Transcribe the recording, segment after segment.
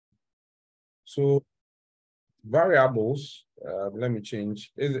So variables, let me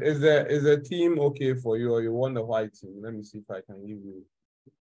change. Is the team okay for you, or you want a white team? Let me see if I can give you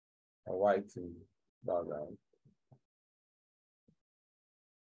a white team background.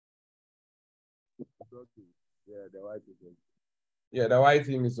 Yeah, the white team. Yeah, the white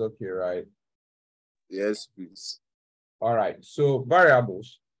team is okay, right? Yes, please. All right. So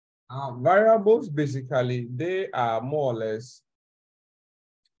variables. Variables basically, they are more or less,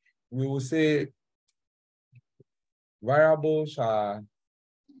 we will say variables are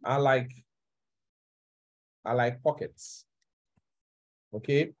like pockets.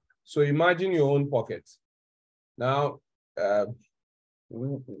 Okay. So imagine your own pocket. Now,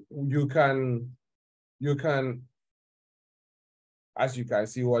 you can, as you can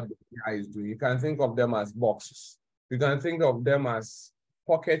see what the guys do, you can think of them as boxes. You can think of them as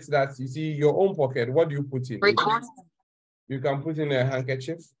pockets that you see your own pocket. What do you put in? You can put in a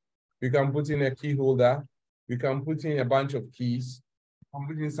handkerchief. You can put in a key holder. You can put in a bunch of keys. You can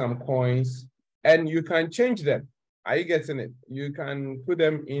put in some coins, and you can change them. Are you getting it? You can put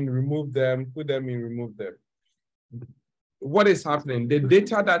them in, remove them, put them in, remove them. What is happening? The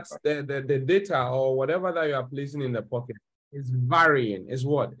data that's the data or whatever that you are placing in the pocket is varying. Is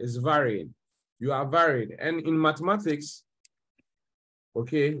what? Is varying. You are varied. And in mathematics,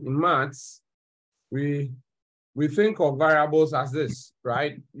 okay, in maths, we think of variables as this,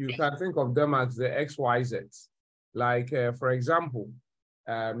 right? You can think of them as the X, Y, Z. Like, for example,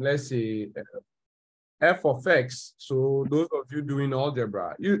 let's say f of x. So those of you doing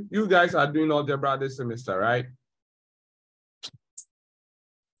algebra, you guys are doing algebra this semester, right?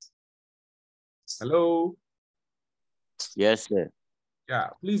 Hello? Yes, sir. Yeah,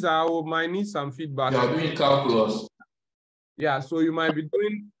 please, I might need some feedback. You are doing calculus. Yeah, so you might be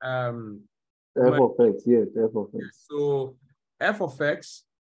doing f of x, yes, f of x. So f of x,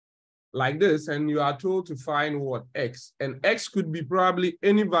 like this, and you are told to find what? X. And x could be probably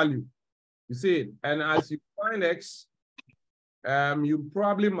any value. You see it? And as you find x, you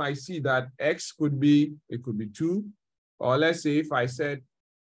probably might see that x could be, it could be 2, or let's say if I said,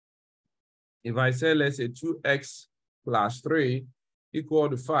 let's say 2x plus 3 equal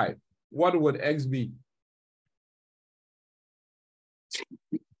to 5, what would x be?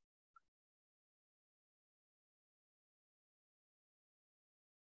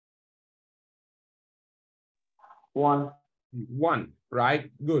 One,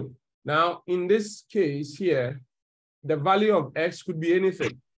 right? Good. Now, in this case here, the value of x could be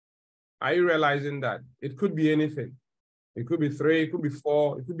anything. Are you realizing that? It could be anything. It could be 3, it could be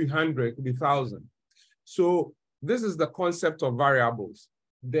 4, it could be 100, it could be 1,000. So this is the concept of variables.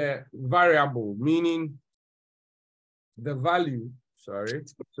 The variable, meaning the value, sorry.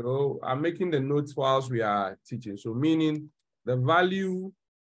 So I'm making the notes whilst we are teaching. So meaning the value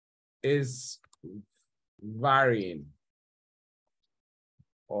is varying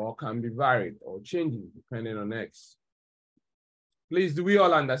or can be varied or changing depending on x. Please, do we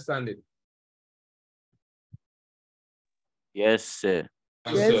all understand it? Yes, sir.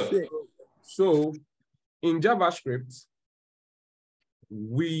 Yes, sir. So in JavaScript,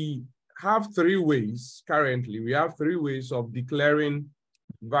 we have 3 ways currently. We have 3 ways of declaring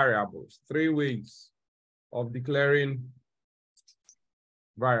variables, 3 ways of declaring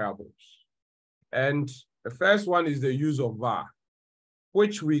variables. And the first one is the use of var,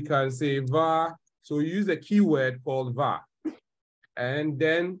 which we can say var. So you use a keyword called var, and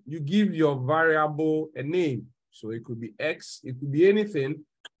then you give your variable a name. So it could be x, it could be anything,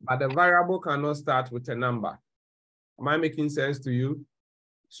 but the variable cannot start with a number. Am I making sense to you?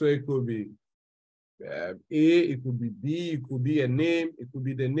 So it could be A, it could be B, it could be a name, it could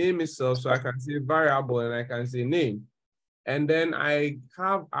be the name itself. So I can say variable and I can say name. And then I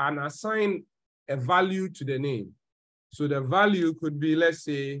have an assign a value to the name. So the value could be, let's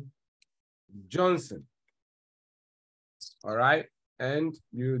say, Johnson. All right. And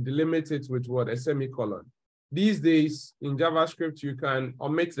you delimit it with what? A semicolon. These days in JavaScript, you can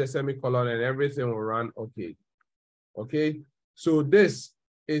omit the semicolon and everything will run okay. Okay. So this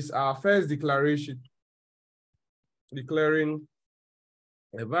is our first declaration, declaring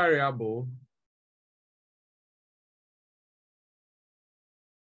a variable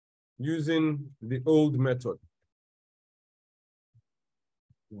using the old method,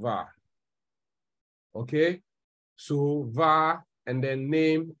 var. Okay. So var and then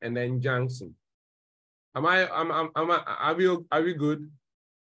name and then Johnson. Are we good?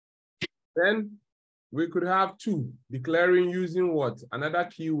 Then we could have 2, declaring using what? Another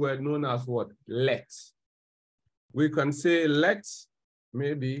keyword known as what? Let. We can say let,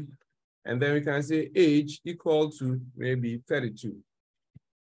 maybe, and then we can say age equal to maybe 32.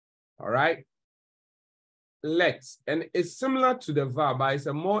 All right. let, and it's similar to the var, but it's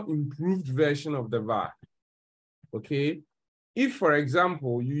a more improved version of the var. Okay. If, for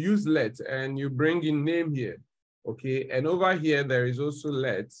example, you use let and you bring in name here, okay, and over here there is also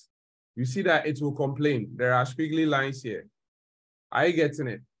let, you see that it will complain. There are squiggly lines here. Are you getting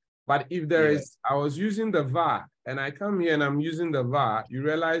it? But if there is, I was using the var and I come here and I'm using the var, you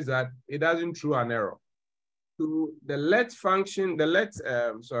realize that it doesn't throw an error. So the let function, the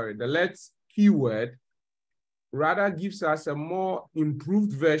let keyword rather gives us a more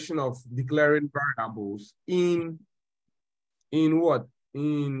improved version of declaring variables in what?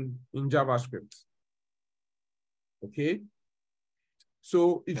 In JavaScript. Okay.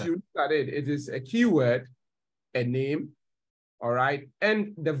 So if you look at it, it is a keyword, a name, all right,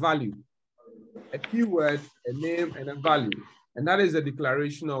 and the value. A keyword, a name, and a value. And that is a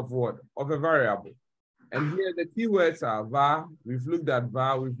declaration of what? Of a variable. And here the keywords are var, we've looked at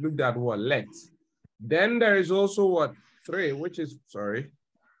var, we've looked at what? Let. Then there is also what? There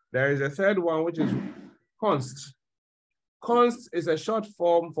is a third one, which is const. Const is a short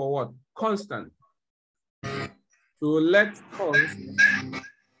form for what? Constant. So let const,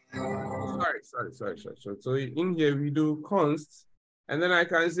 So in here we do const, and then I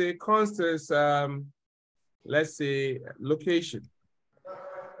can say const is, let's say location.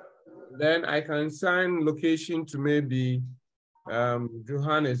 Then I can assign location to maybe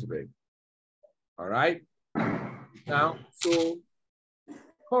Johannesburg. All right. Now, so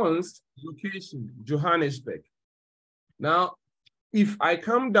const location, Johannesburg. Now, if I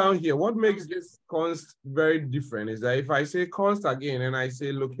come down here, what makes this const very different is that if I say const again and I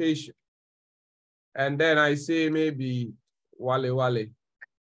say location, and then I say maybe Wale,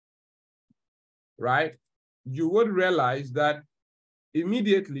 right? You would realize that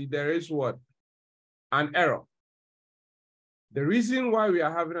immediately there is what? An error. The reason why we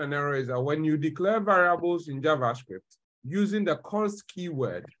are having an error is that when you declare variables in JavaScript using the const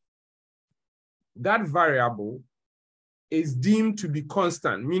keyword, that variable is deemed to be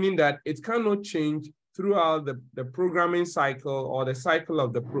constant, meaning that it cannot change throughout the programming cycle or the cycle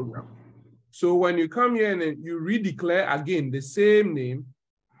of the program. So when you come here and you redeclare again the same name,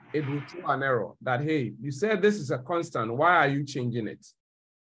 it will throw an error that, hey, you said this is a constant, why are you changing it?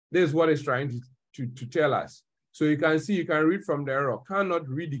 This is what it's trying to tell us. So you can see, you can read from the error, cannot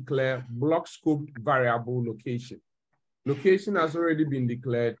redeclare block scope variable location. Location has already been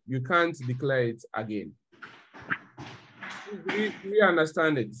declared. You can't declare it again. We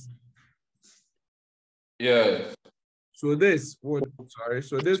understand it. Yes. So this will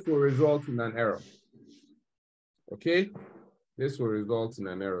result in an error. Okay? This will result in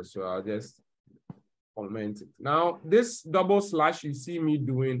an error. So I'll just comment it. Now, this double slash you see me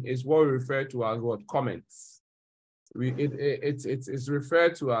doing is what we refer to as what? Comments. It's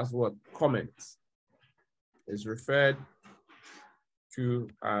referred to as what? Comments. It's referred to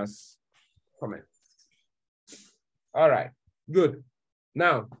as comments. All right, good.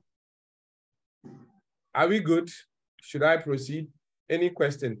 Now, are we good? Should I proceed? Any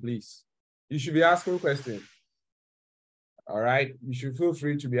question, please? You should be asking questions. All right, you should feel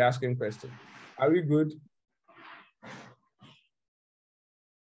free to be asking questions. Are we good?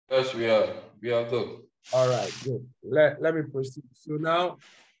 Yes, we are. We are good. All right, good. Let me proceed. So now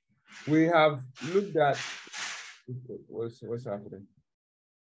we have looked at what's happening.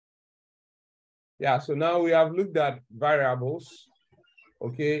 Yeah, so now we have looked at variables.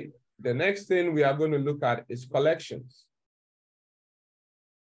 Okay, the next thing we are going to look at is collections.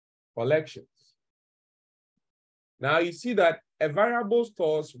 Collections. Now you see that a variable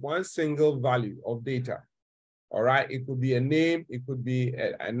stores one single value of data. All right, it could be a name, it could be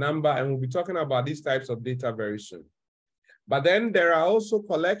a number, and we'll be talking about these types of data very soon. But then there are also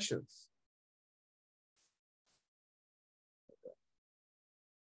collections.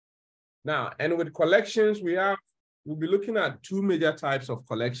 Now, and with collections, we'll be looking at two major types of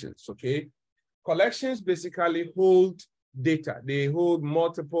collections, okay? Collections basically hold data. They hold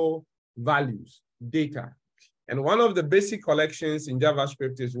multiple values, data. And one of the basic collections in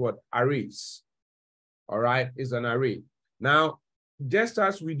JavaScript is what? Arrays. All right, is an array. Now, just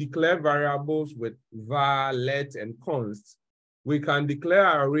as we declare variables with var, let, and const, we can declare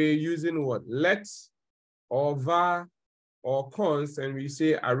an array using what? Let or var or const, and we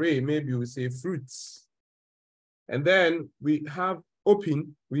say array, maybe we say fruits. And then we have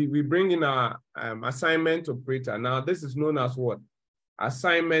open, we bring in our assignment operator. Now, this is known as what?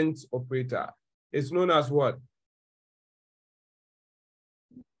 Assignment operator. It's known as what?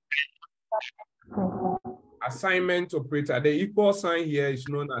 Assignment operator. The equal sign here is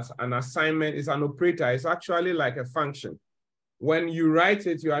known as an assignment. It's an operator. It's actually like a function. when you write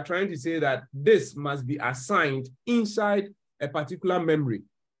it, you are trying to say that this must be assigned inside a particular memory.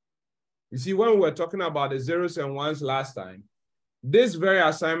 You see, when we were talking about the zeros and ones last time, this very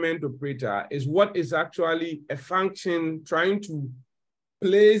assignment operator is what is actually a function trying to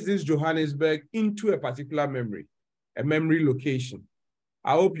place this Johannesburg into a particular memory, a memory location.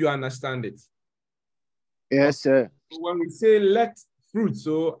 I hope you understand it. Yes, sir. When we say let fruit,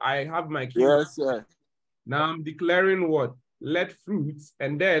 so I have my key. Yes, sir. Now I'm declaring what? Let fruits,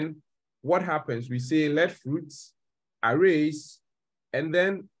 and then what happens? We say let fruits, arrays, and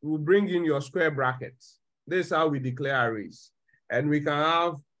then we'll bring in your square brackets. This is how we declare arrays. And we can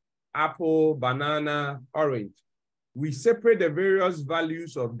have apple, banana, orange. We separate the various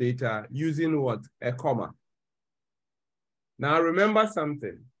values of data using what? A comma. Now remember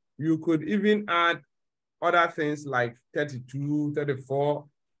something. You could even add other things like 32, 34.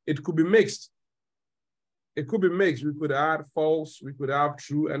 It could be mixed. It could be mixed. We could add false, we could have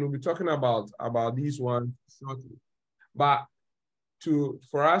true, and we'll be talking about these ones shortly. But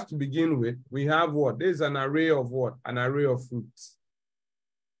for us to begin with, we have what? There's an array of what? An array of fruits.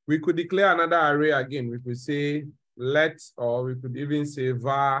 We could declare another array again. We could say let, or we could even say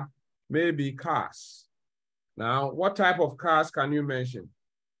var, maybe cars. Now, what type of cars can you mention?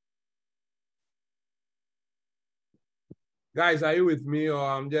 Guys, are you with me, or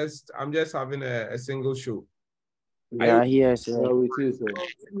I'm just having a single show? Yeah, yes, sir. Yeah, with you, sir.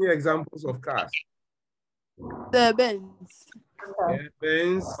 Give me examples of cars. The Benz. Yeah,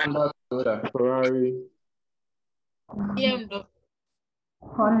 Benz. Ferrari. BMW.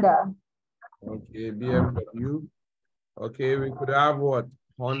 Honda. Okay, BMW. Okay, we could have what?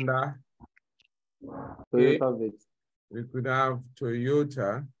 Honda. Okay. Toyota Vitz. We could have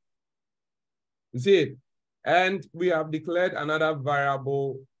Toyota. You see it? And we have declared another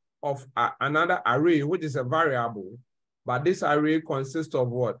variable of another array, which is a variable, but this array consists of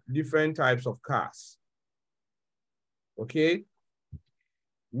what? Different types of cars. Okay.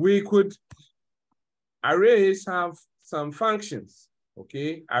 We could, arrays have some functions.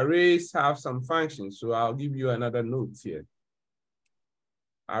 Okay. Arrays have some functions. So I'll give you another note here.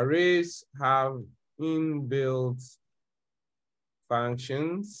 Arrays have inbuilt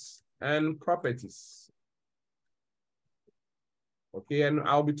functions and properties. Okay, and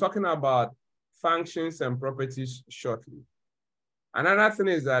I'll be talking about functions and properties shortly. Another thing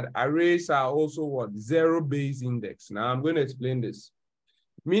is that arrays are also what? Zero-based index. Now I'm going to explain this.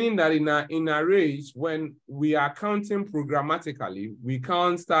 Meaning that in arrays, when we are counting programmatically, we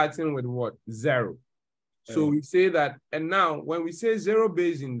count starting with what? Zero. So we say that, and now when we say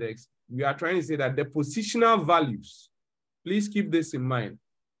zero-based index, we are trying to say that the positional values, please keep this in mind,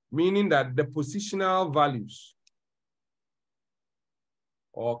 meaning that the positional values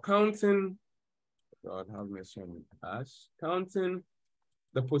or counting, God have mercy on us, counting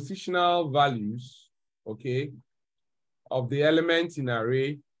the positional values, okay, of the elements in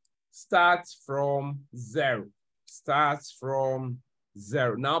array starts from zero. Starts from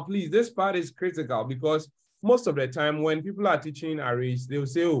zero. Now, please, this part is critical because most of the time when people are teaching arrays, they'll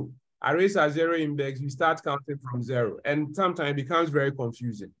say, oh, arrays are zero index, we start counting from zero. And sometimes it becomes very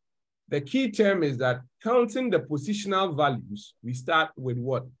confusing. The key term is that counting the positional values, we start with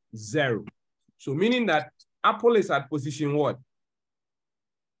what? Zero. So meaning that Apple is at position what?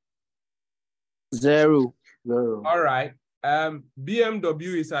 Zero. Zero. All right.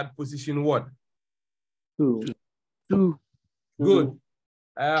 BMW is at position what? 2. 2. Good.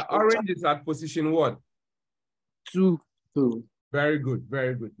 Orange is at position what? 2. 2. Very good,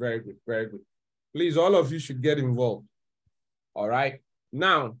 very good, very good, very good. Please, all of you should get involved. All right.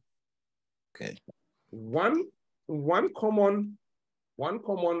 Now, okay. One common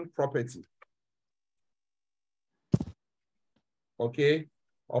property, okay,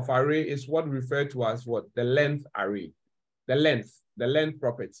 of array is what we refer to as what? The length array. The length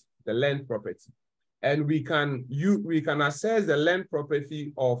property. And we can assess the length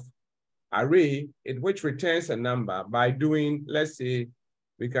property of array, which returns a number by doing, let's say,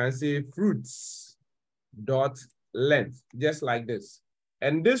 we can say fruits dot length, just like this.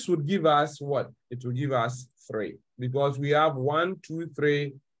 And this would give us what? It will give us 3 because we have 1, 2,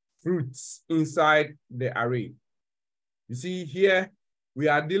 3 fruits inside the array. You see here, we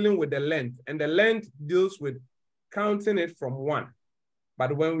are dealing with the length, and the length deals with counting it from 1.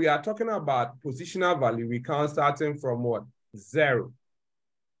 But when we are talking about positional value, we count starting from what? 0.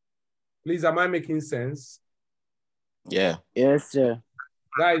 Please, am I making sense? Yeah. Yes, sir.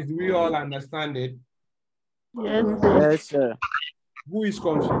 Guys, do we all understand it? Yes, Yes, sir. Who is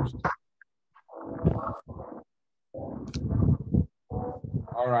confused?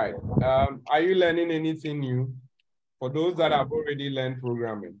 All right. Are you learning anything new? For those that have already learned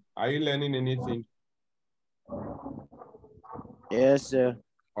programming, are you learning anything? Yes, sir.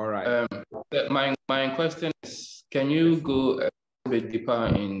 All right. My question is, can you go a bit deeper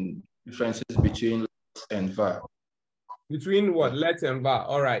in differences between let and var? Between what? Let and var.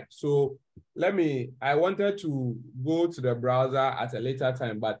 All right. So I wanted to go to the browser at a later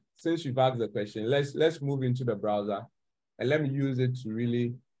time, but since you've asked the question, let's move into the browser and let me use it to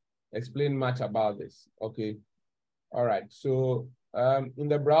really explain much about this. Okay. All right. So in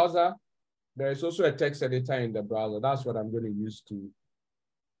the browser, there is also a text editor in the browser. That's what I'm going to use to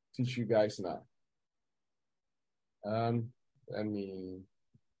teach you guys now. Let me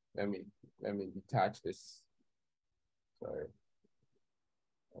detach this. Sorry.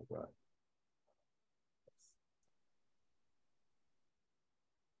 Okay.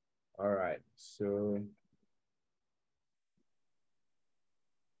 All right. So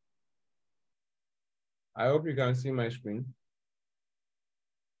I hope you can see my screen.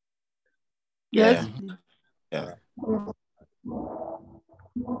 Yes. Yeah.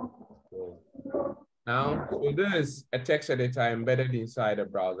 Now, so this is a text editor embedded inside the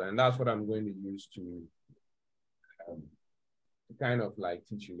browser, and that's what I'm going to use to kind of like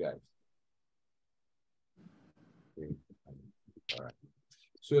teach you guys. Okay. All right.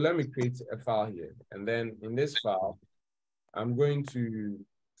 So let me create a file here, and then in this file, I'm going to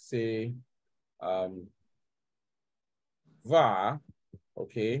say var,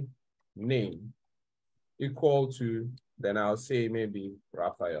 okay, name equal to, then I'll say maybe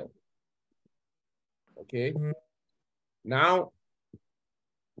Raphael. Okay. Now,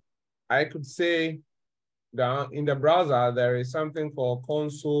 I could say down in the browser, there is something called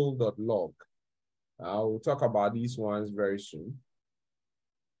console.log. I'll talk about these ones very soon.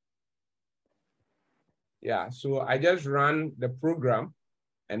 Yeah, so I just ran the program,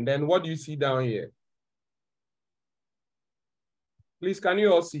 and then what do you see down here? Please, can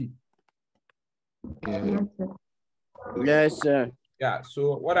you all see? Yeah. Yes, sir. Yeah,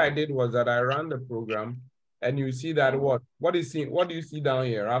 so what I did was that I ran the program, and you see that what do you see down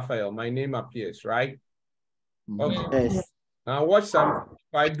here? Raphael, my name appears, right? Okay. Yes. Now watch something.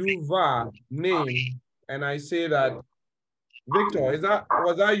 If I do var name and I say that Victor,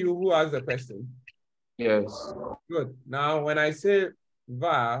 was that you who asked the question? Yes. Good. Now when I say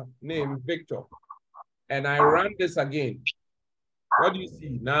var name Victor and I run this again, what do you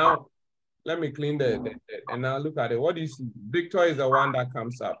see? Now let me clean and now look at it. What do you see? Victor is the one that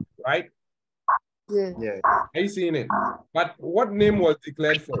comes up, right? Yes. Yeah. Are you seeing it? But what name was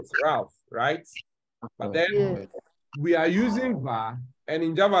declared first? Ralph, right? But then Yes. we are using var, and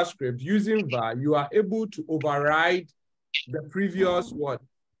in JavaScript, using var, you are able to override the previous what?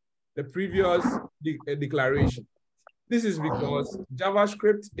 The previous declaration. This is because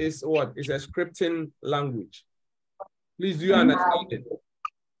JavaScript is what? Is a scripting language. Please, do you understand it?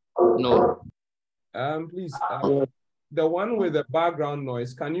 No. Please, the one with the background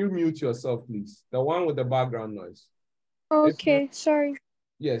noise, can you mute yourself, please? The one with the background noise. Okay, sorry.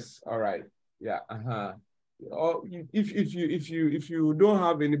 Yes, all right. Yeah, Or if you don't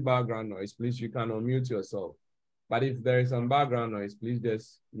have any background noise, please, you can unmute yourself. But if there is some background noise, please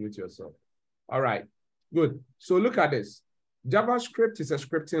just mute yourself. All right, good. So look at this. JavaScript is a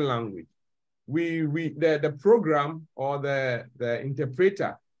scripting language. The program or the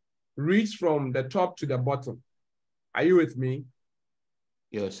interpreter reads from the top to the bottom. Are you with me?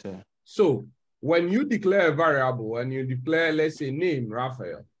 Yes, sir. So when you declare a variable and you declare, let's say, name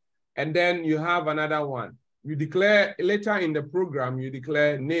Raphael, and then you have another one, you declare later in the program, you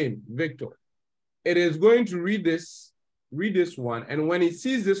declare name Victor. It is going to read this one, and when it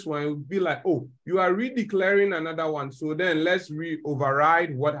sees this one, it will be like, oh, you are redeclaring another one. So then let's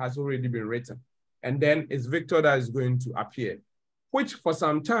override what has already been written. And then it's Victor that is going to appear, which for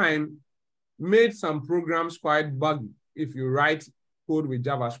some time made some programs quite buggy if you write code with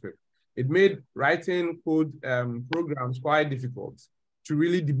JavaScript. It made writing code programs quite difficult to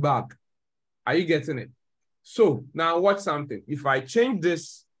really debug. Are you getting it? So now watch something. If I change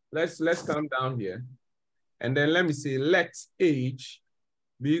this, let's come down here. And then let me say, let age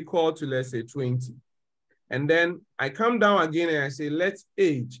be equal to, let's say, 20. And then I come down again and I say, let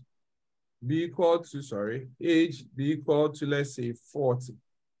age be equal to, age be equal to, let's say, 40.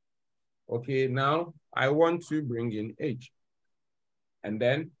 Okay, now I want to bring in age. And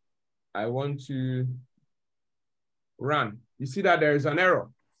then I want to run. You see that there is an error.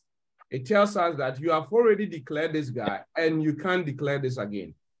 It tells us that you have already declared this guy and you can't declare this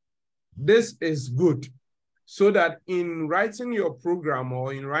again. This is good so that in writing your program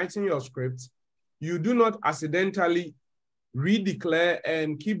or in writing your script, you do not accidentally redeclare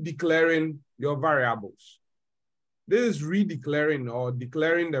and keep declaring your variables. This is redeclaring or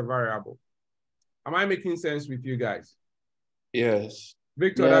declaring the variable. Am I making sense with you guys? Yes.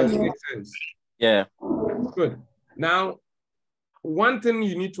 Victor, Yes. that makes sense. Yeah. Good. Now, one thing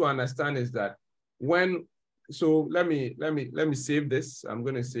you need to understand is that so let me save this. I'm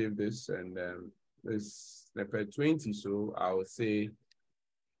going to save this, and this snippet 20. So I will say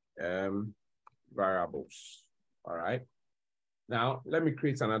variables. All right. Now let me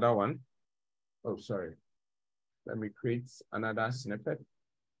create another one. Oh, sorry. Let me create another snippet.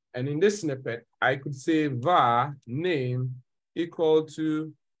 And in this snippet, I could say var name equal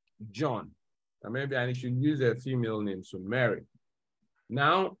to John. Or maybe I should use a female name, so Mary.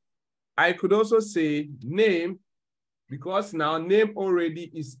 Now, I could also say name, because now name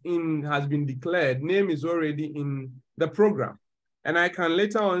already has been declared. Name is already in the program. And I can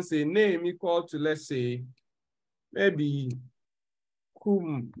later on say name equal to, let's say, maybe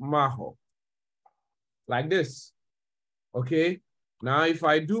Kumaho, like this, okay? Now, if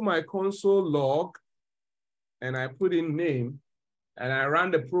I do my console log and I put in name and I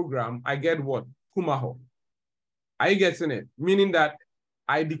run the program, I get what? Kumaho. Are you getting it? Meaning that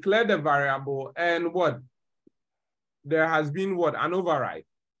I declare the variable and what? There has been what? An override.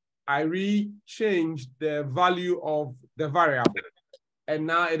 I re-changed the value of the variable. And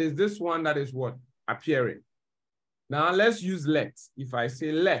now it is this one that is what? Appearing. Now let's use let. If I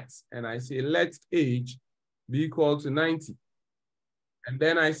say let, and I say let age be equal to 90. And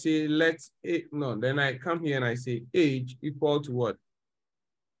then I say then I come here and I say age equal to what?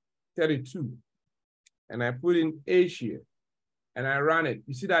 32. And I put in age here and I run it.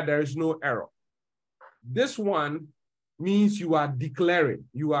 You see that there is no error. This one means you are declaring,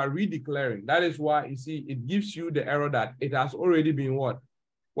 you are redeclaring. That is why you see it gives you the error that it has already been what?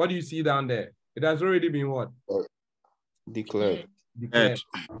 What do you see down there? It has already been what? Declared. Declared.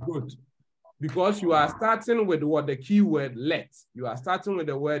 Good. Because you are starting with what? The keyword let. You are starting with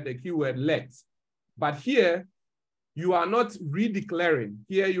the keyword let. But here, you are not redeclaring.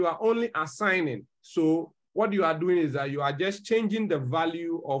 Here, you are only assigning. So what you are doing is that you are just changing the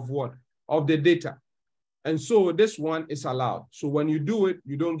value of what? Of the data. And so this one is allowed. So when you do it,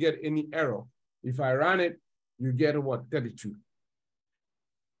 you don't get any error. If I run it, you get what? 32.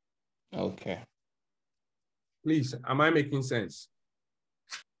 Okay. Please, am I making sense?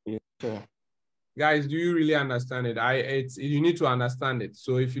 Yeah. Sure. Guys, do you really understand it? You need to understand it.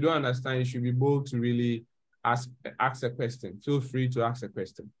 So if you don't understand, you should be bold to really ask a question. Feel free to ask a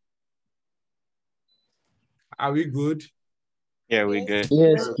question. Are we good? Yeah, we're good.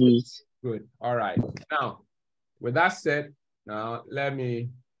 Yes, please. Good. All right. Now, with that said, now let me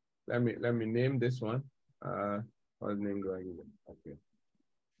name this one. What name do I give it? Okay.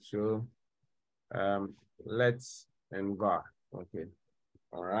 So let's and var. Okay.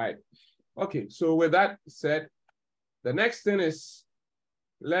 All right. Okay. So with that said, the next thing is,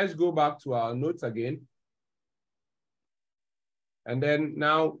 let's go back to our notes again. And then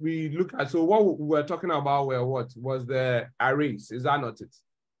now we look at, so what we were talking about was the arrays. Is that not it?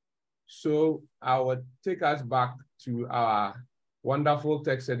 So I would take us back to our wonderful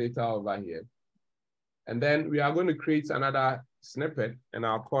text editor over here. And then we are going to create another snippet and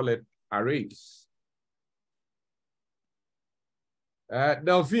I'll call it arrays.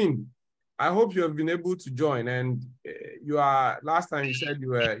 Delphine, I hope you have been able to join, and last time you said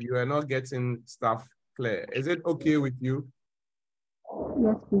you were not getting stuff clear. Is it okay with you?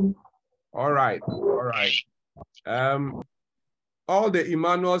 Yes, please. All right, all right. All the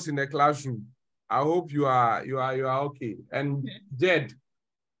Emmanuels in the classroom, I hope you are okay. And Jed,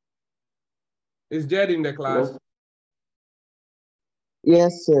 is Jed in the class?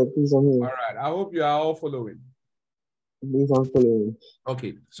 Yes, sir. Please, I'm All here. right, I hope you are all following. Please, I'm following.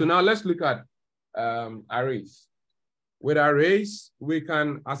 Okay, so now let's look at arrays. With arrays, we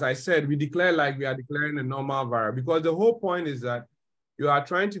can, as I said, we declare like we are declaring a normal variable, because the whole point is that you are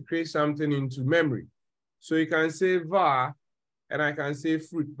trying to create something into memory. So you can say var, and I can say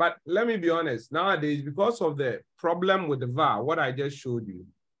fruit. But let me be honest, nowadays, because of the problem with the var, what I just showed you,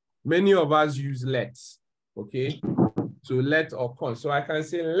 many of us use let, okay? So let or const. So I can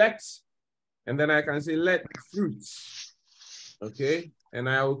say let, and then I can say let fruits, okay? And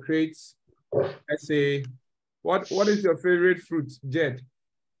I will create, let's say, what is your favorite fruit, Jed?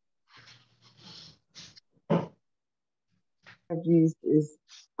 This is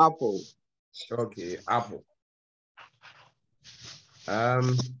apple. Okay, apple.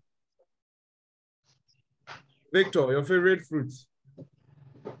 Victor, your favorite fruit?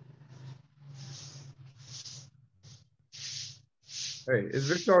 Hey, is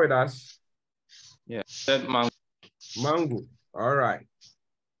Victor with us? Yeah. That mango. Mango. All right.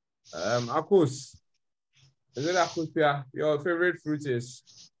 Akos. Is it Akupia? Your favorite fruit is?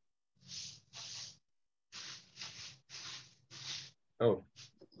 Oh,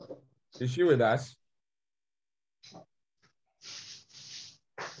 is she with us?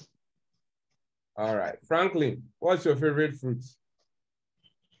 All right. Franklin, what's your favorite fruit?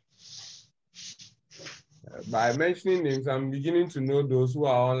 By mentioning names, I'm beginning to know those who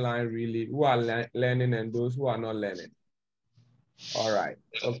are online really, who are learning and those who are not learning. All right.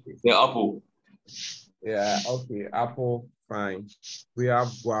 Okay. The apple. Yeah. Okay. Apple. Fine. We have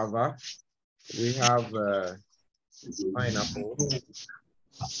guava. We have pineapple.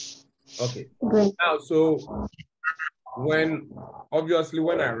 Okay. Great. Now, so obviously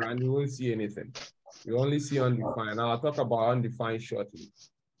when I run, you won't see anything. You only see undefined. Now I'll talk about undefined shortly.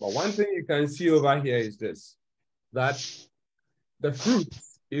 But one thing you can see over here is this, that the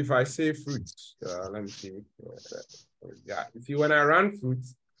fruits, if I say fruits, let me see. Yeah, you see, when I run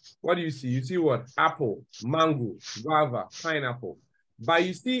fruits, what do you see? You see what? Apple, mango, guava, pineapple. But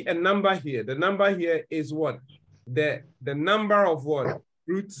you see a number here. The number here is what? The number of what?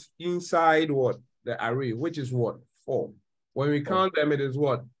 Fruits inside what? The array, which is what? 4. When we count them, it is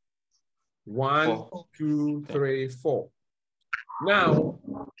what? 1, 2, 3, 4. Now,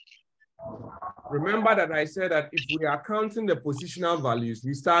 remember that I said that if we are counting the positional values,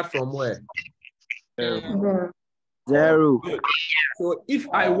 we start from where? 0. 0. Good. So if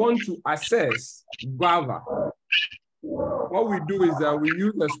I want to access guava, what we do is that we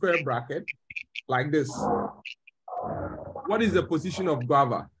use a square bracket like this. What is the position of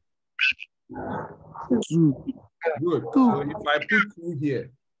guava? 2. Good. So if I put 2 here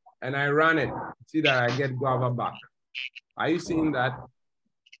and I run it, see that I get guava back. Are you seeing that?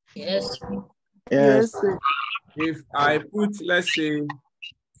 Yes. Yes. If I put, let's say,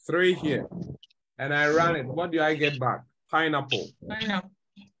 3 here and I run it, what do I get back? Pineapple. Pineapple.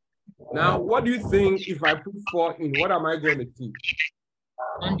 Now, what do you think if I put 4 in? What am I going to see?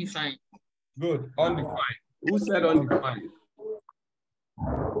 Undefined. Good. Undefined. Who said undefined?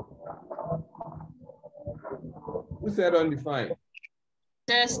 Who said undefined?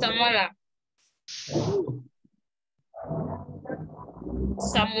 Samuela.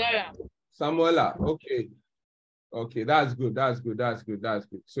 Samuela. Samuela. Okay. Okay, that's good. That's good. That's good. That's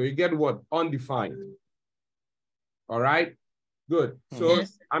good. So you get what? Undefined. All right. Good. So,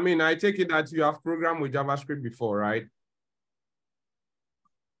 Yes. I mean, I take it that you have programmed with JavaScript before, right?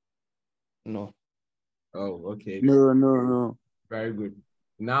 No. Oh, okay. No. Very good.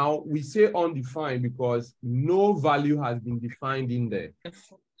 Now we say undefined because no value has been defined in there.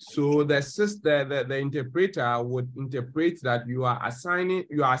 So the interpreter would interpret that you are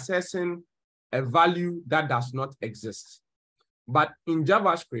assessing a value that does not exist. But in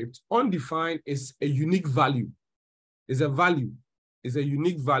JavaScript, undefined is a unique value. It's a value. It's a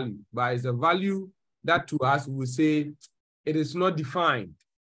unique value, but it's a value that to us we will say it is not defined.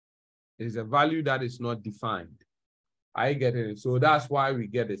 It is a value that is not defined. I get it. So that's why we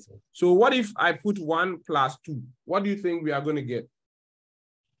get it. So what if I put 1 plus 2? What do you think we are going to get?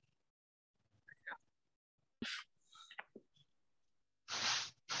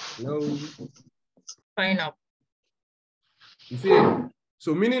 No. Pineapple. You see,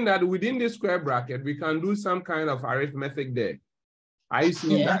 so meaning that within this square bracket, we can do some kind of arithmetic there. Are you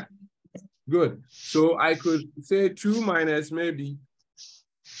seeing that? Good. So I could say 2 minus maybe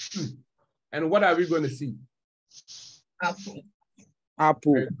 2. And what are we going to see? Apple.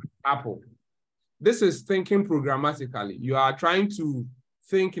 Apple. Apple. This is thinking programmatically. You are trying to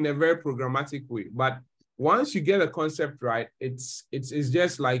think in a very programmatic way. But once you get a concept right, it's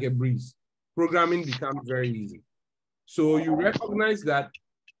just like a breeze. Programming becomes very easy. So you recognize that,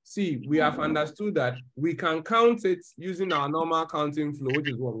 see, we have understood that we can count it using our normal counting flow, which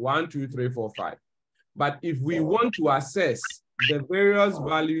is what? 1, 2, 3, 4, 5. But if we want to assess the various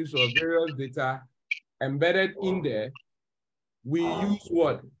values or various data embedded in there, we use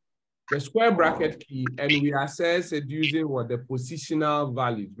what? The square bracket key, and we assess it using what? The positional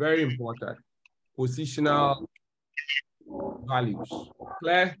values. Very important. Positional values.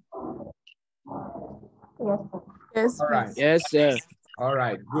 Clear? Yes. All right. Yes, sir. All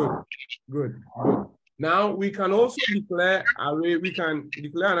right. Good. Now we can also declare array. We can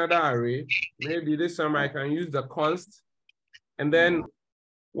declare another array. Maybe this time I can use the const. And then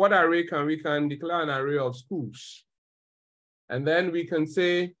what array can we can declare an array of schools. And then we can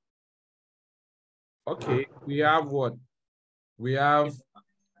say, okay, we have what? We have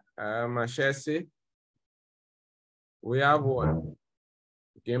Machese. We have what?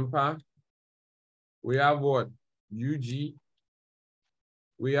 Gimpa. We have what? UG.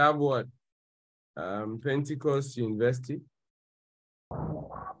 We have what? Pentecost University. All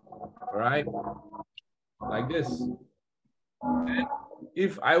right. like this. And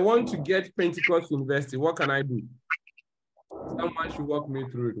if I want to get Pentecost University, what can I do? Someone should walk me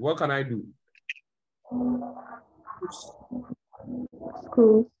through it. What can I do?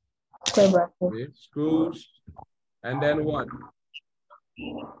 School. Square bracket. Okay, schools. And then what?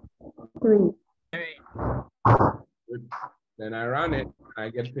 3. Good. Then I run it, I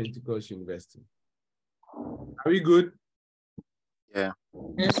get Pentecost University. Are we good? Yeah.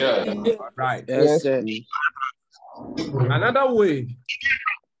 Yes, Yeah. sir. All right. Yes, sir. please. Another way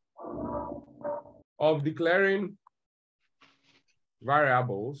of declaring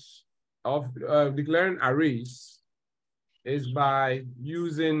variables, of declaring arrays, is by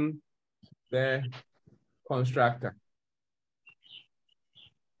using the constructor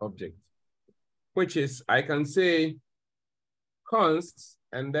object, which is, I can say const,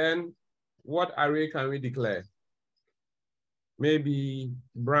 and then what array can we declare? Maybe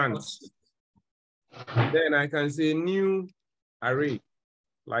branch. Then I can say new array,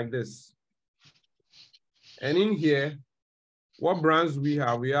 like this. And in here, what brands we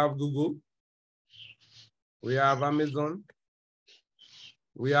have? We have Google, we have Amazon,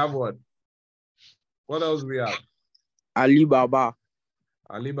 we have what? What else we have? Alibaba.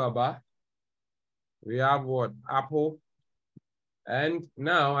 Alibaba. We have what? Apple. And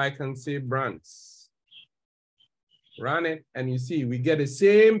now I can say brands. Run it, and you see, we get the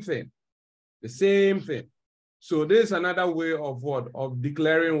same thing. The same thing. So there's another way of what? Of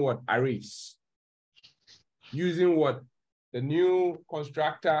declaring what? Arrays. Using what? The new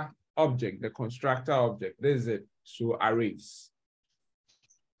constructor object, the constructor object. This is it. So arrays.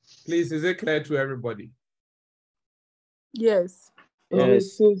 Please, is it clear to everybody? Yes.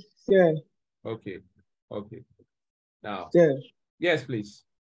 Yes. Yeah. Okay. Okay. Now, Yeah. yes, please.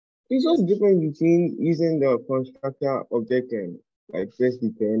 It's what's the difference between using the constructor object and like just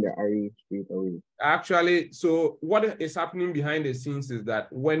declaring the array straight away? Actually, so what is happening behind the scenes is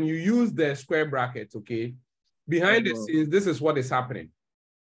that when you use the square brackets, okay, behind the scenes, this is what is happening.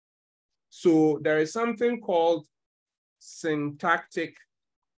 So there is something called syntactic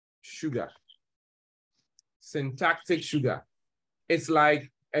sugar. Syntactic sugar. It's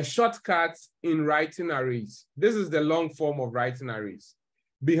like a shortcut in writing arrays. This is the long form of writing arrays.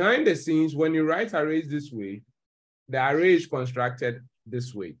 Behind the scenes, when you write arrays this way, the array is constructed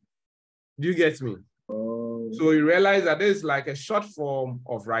this way. Do you get me? So you realize that this is like a short form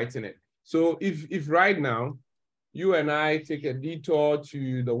of writing it. So if right now, you and I take a detour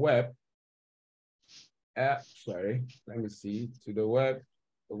to the web, sorry, let me see, to the web.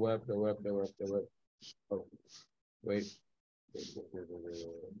 Oh, wait.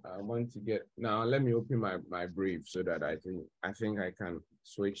 I want to get, now let me open my Brave so that I think I can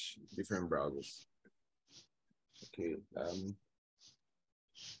switch different browsers. Okay.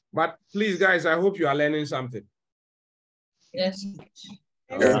 But please, guys, I hope you are learning something. Yes.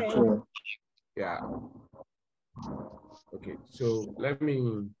 Yeah. Okay, so let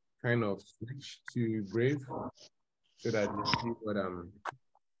me kind of switch to Brave so that you see what I'm.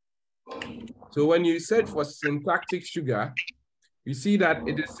 So when you search for syntactic sugar, you see that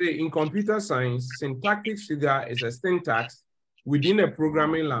it is say in computer science, syntactic sugar is a syntax within a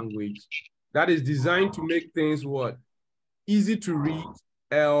programming language that is designed to make things what? Easy to read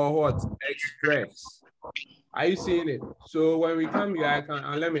or what? Express. Are you seeing it? So when we come here, I can,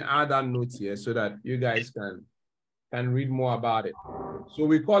 and let me add that note here so that you guys can read more about it. So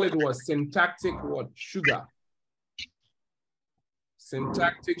we call it what? Syntactic what? Sugar.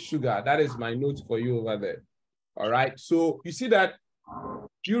 Syntactic sugar. That is my note for you over there. All right. So you see that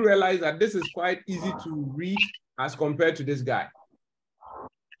you realize that this is quite easy to read as compared to this guy.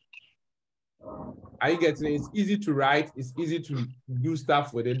 Are you getting it? It's easy to write. It's easy to do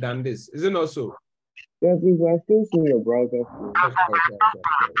stuff with it than this. Is it not so? Yeah, because I still see your browser.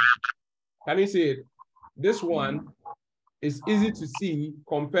 Can you see it? This one is easy to see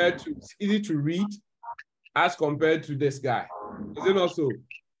compared to, it's easy to read as compared to this guy. Is it not so?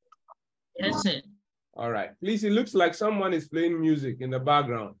 Yes, sir. All right. Please, it looks like someone is playing music in the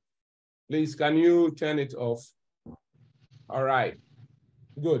background. Please, can you turn it off? All right.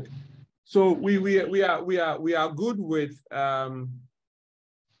 Good. So we are good with our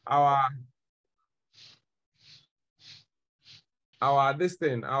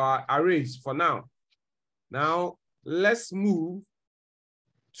arrays for now. Now let's move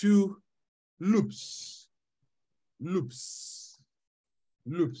to loops.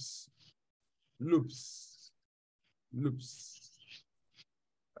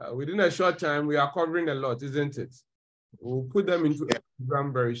 Within a short time, we are covering a lot, isn't it? We'll put them into a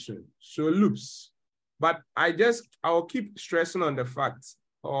program very soon. So loops, but I'll keep stressing on the fact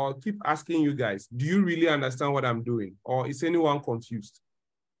or keep asking you guys, do you really understand what I'm doing? Or is anyone confused?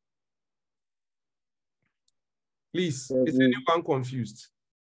 Please, is anyone confused?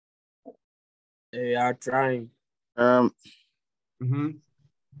 They are trying. Well,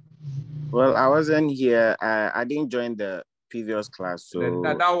 I wasn't here. I didn't join the previous class, so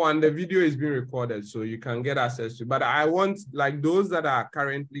That one, the video is being recorded, so you can get access to. But I want, like, those that are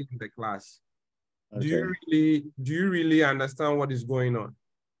currently in the class. okay. Do you really understand what is going on?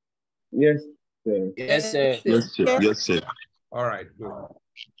 Yes, sir. Yes, sir. Yes, sir. Yes, sir. All right, good.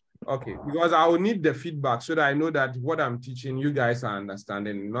 Okay, because I will need the feedback so that I know that what I'm teaching, you guys are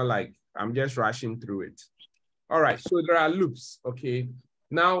understanding, not like I'm just rushing through it. All right, so there are loops, okay?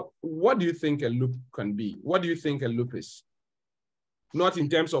 Now, what do you think a loop can be? What do you think a loop is? Not in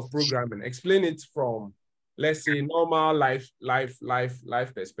terms of programming. Explain it from, let's say, normal life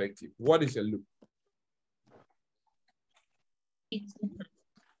perspective. What is a loop?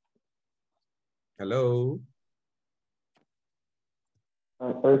 Hello?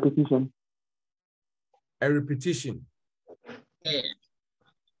 A repetition. A repetition. Yeah.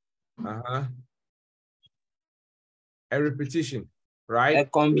 A repetition, right? A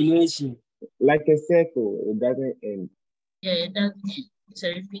combination. Like a circle, it doesn't end. Yeah, it doesn't. It's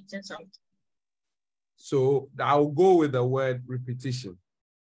a repeating something. So I'll go with the word repetition.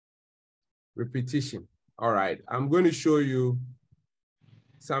 Repetition. All right. I'm going to show you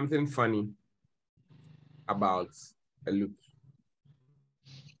something funny about a loop.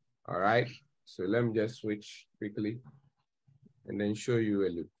 All right. So let me just switch quickly and then show you a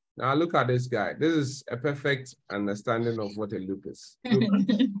loop. Now look at this guy. This is a perfect understanding of what a loop is. Look.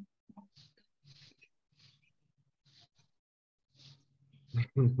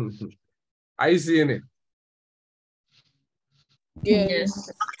 Are you seeing it?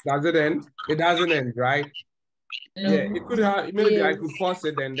 Yes. Does it end? It doesn't end, right? No. Yeah, it could have, maybe I could pause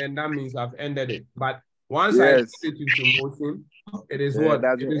it and then that means I've ended it. But once I put it into motion, it is what?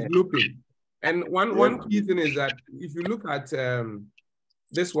 It is looping. And one key thing is that if you look at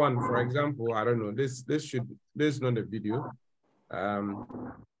this one, for example, I don't know, this is not a video.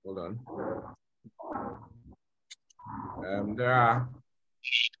 Hold on. There are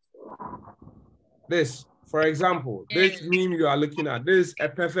this, for example, this meme you are looking at, this is a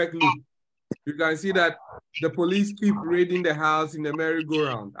perfect loop. You can see that the police keep raiding the house in the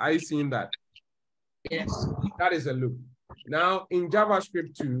merry-go-round. Are you seeing that? Yes. That is a loop. Now, in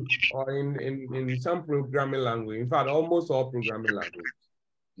JavaScript too, or in some programming language, in fact, almost all programming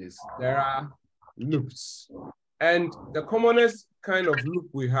languages, there are loops. And the commonest kind of loop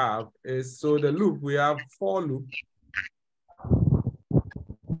we have is, so the loop, we have for loop,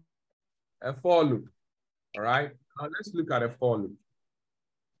 a for loop, all right? Now let's look at a for loop.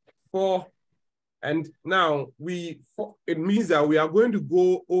 For, and now it means that we are going to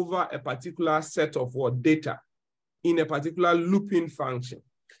go over a particular set of what data in a particular looping function.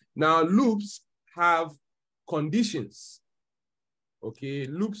 Now loops have conditions, okay?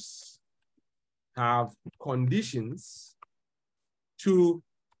 Loops have conditions to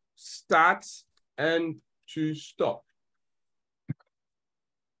start and to stop,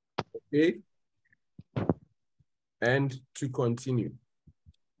 okay? And to continue.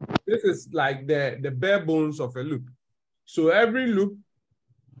 This is like the bare bones of a loop. So every loop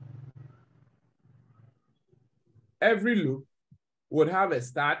would have a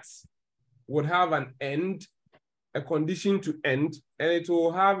start, would have an end, a condition to end, and it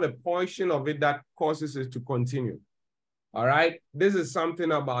will have a portion of it that causes it to continue. All right, this is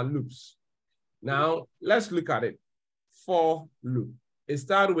something about loops. Now, let's look at it. For loop. It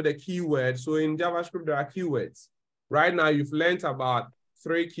starts with a keyword. So in JavaScript, there are keywords. Right now, you've learned about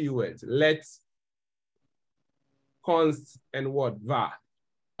 3 keywords: let, const, and what? var.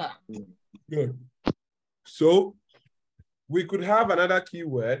 Good. So we could have another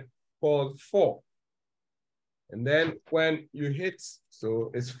keyword called for. And then when you hit,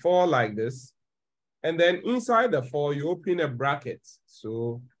 so it's for like this. And then inside the for, you open a bracket.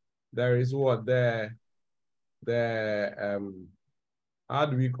 So there is what? How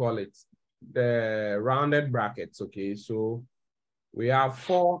do we call it? The rounded brackets, okay? So we have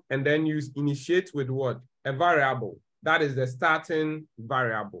for, and then you initiate with what? A variable. That is the starting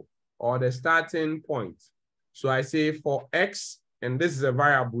variable or the starting point. So I say for x, and this is a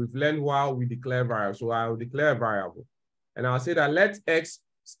variable we've learned while we declare variable. So I will declare a variable. And I'll say that let x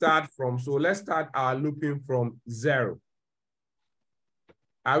start from, so let's start our looping from 0.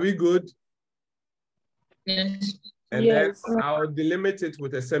 Are we good? Yes. And then I'll delimit it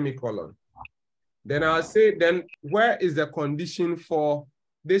with a semicolon. Then I'll say, then where is the condition for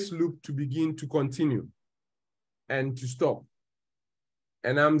this loop to begin to continue and to stop?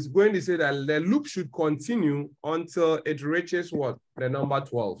 And I'm going to say that the loop should continue until it reaches what? The number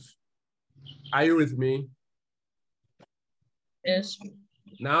 12. Are you with me? Yes.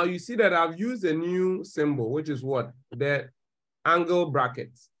 Now you see that I've used a new symbol, which is what? The angle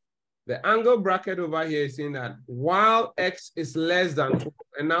bracket. The angle bracket over here is saying that while x is less than 12,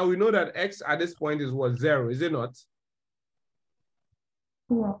 and now we know that x at this point is what? 0, is it not?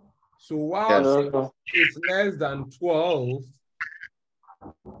 Yeah. So while Yes. x is less than 12,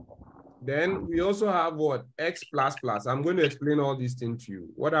 then we also have what? X plus plus. I'm going to explain all these things to you.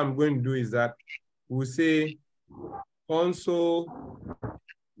 What I'm going to do is that we'll say console.log,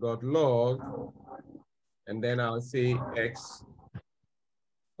 and then I'll say x.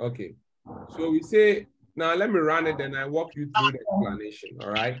 Okay. So we say, now let me run it, and I walk you through the explanation, all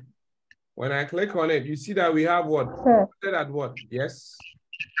right? When I click on it, you see that we have what? Sir, At what? Yes?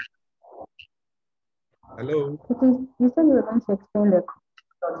 Hello? you said you were going to explain the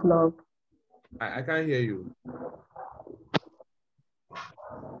log. I can't hear you.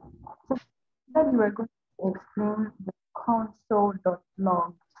 You said you were going to explain the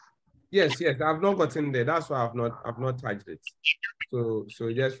console.log. Yes, I've not gotten there. That's why I've not touched it. So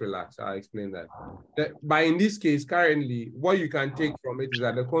just relax. I'll explain that. But in this case, currently, what you can take from it is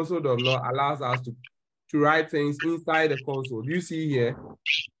that the console.log allows us to write things inside the console. Do you see here?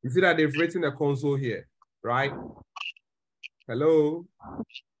 You see that they've written a console here, right? Hello?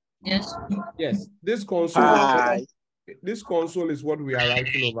 Yes. Yes, this console. Hi. This console is what we are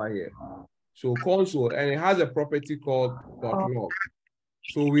writing over here. So console, and it has a property called .log.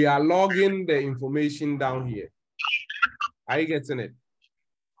 So we are logging the information down here. Are you getting it?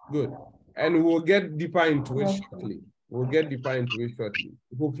 Good. And we'll get deeper into it shortly. We'll get deeper into it shortly.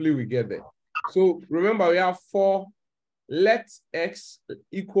 Hopefully we get there. So remember, we have 4, let x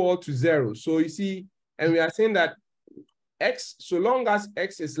equal to 0. So you see, and we are saying that x, so long as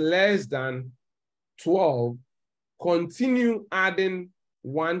x is less than 12, continue adding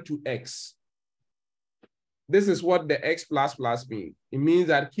 1 to x. This is what the x plus plus means. It means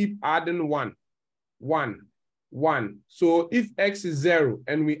that keep adding 1, 1, 1. So if x is 0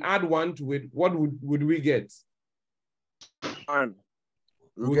 and we add 1 to it, what would we get? 1.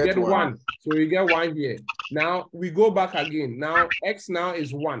 We get 1. So we get 1 here. Now we go back again. Now x now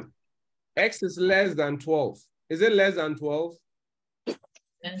is 1. X is less than 12. Is it less than 12?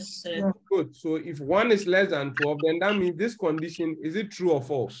 Yes. Good. So if 1 is less than 12, then that means this condition, is it true or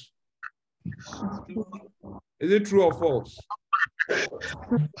false? Is it true or false?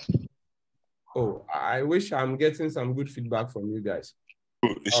 Oh, I wish I'm getting some good feedback from you guys.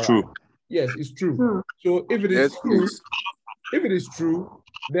 It's true. Yes, it's true. So if it is true, if it is true,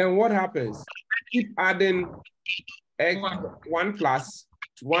 then what happens? Keep adding x 1 plus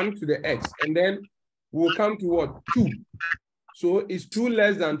 1 to the x, and then we'll come to what? 2. So is 2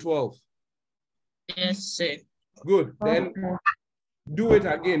 less than 12? Yes, sir. Good. Then do it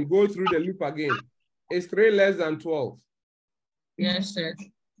again. Go through the loop again. Is 3 less than 12? Yes, sir.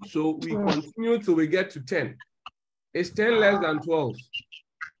 So we continue till we get to 10. Is 10 less than 12?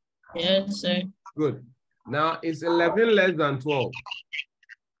 Yes, sir. Good. Now is 11 less than 12?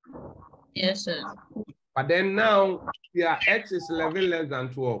 Yes, sir. But then now, yeah, x is 11 less than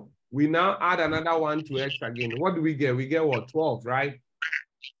 12. We now add another 1 to x again. What do we get? We get what? 12, right?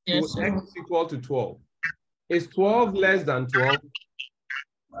 Yes, so sir. x is equal to 12. Is 12 less than 12?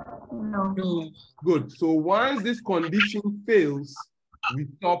 No. No. Good. So once this condition fails, we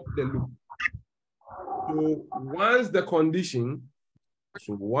stop the loop. So once the condition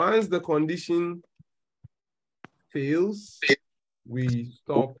fails, we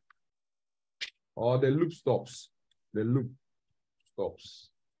stop, or the loop stops. The loop stops.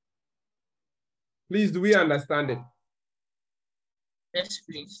 Please, do we understand it? Yes,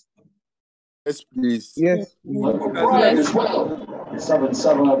 please. Yes, please. Yes. Yes.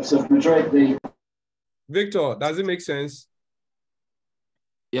 Victor, does it make sense?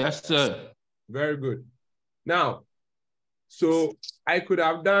 Yes, sir. Very good. Now, so I could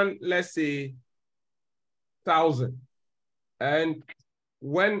have done, let's say, 1,000. And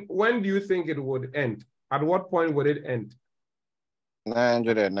when do you think it would end? At what point would it end?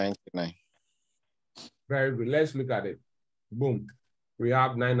 999. Very good. Let's look at it. Boom. We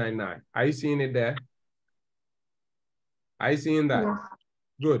have 999. Are you seeing it there? Are you seeing that? Yes.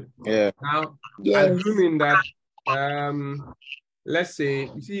 Good. Yeah. Now, Yes. assuming that, let's say,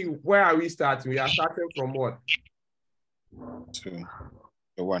 you see, where are we starting? We are starting from what? 2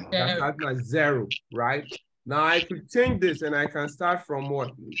 to 1. We are starting at 0, right? Now I could change this and I can start from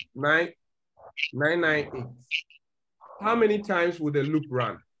what? 998. How many times would the loop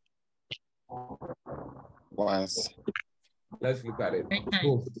run? Once. Let's look at it. Right time.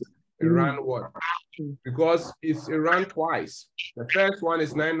 Both. It ran what? Because it ran twice. The first one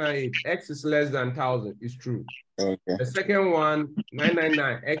is 998. X is less than 1,000. It's true. Okay. The second one,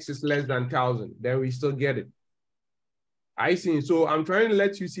 999. X is less than 1,000. Then we still get it. I see. So I'm trying to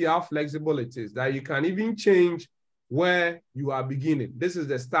let you see how flexible it is, that you can even change where you are beginning. This is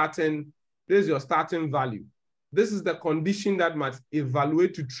the starting, this is your starting value. This is the condition that must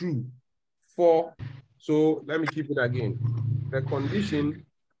evaluate to true for, so let me keep it again. The condition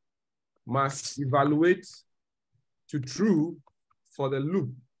must evaluate to true for the loop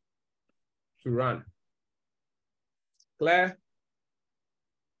to run. Claire?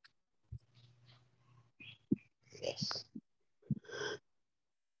 Yes.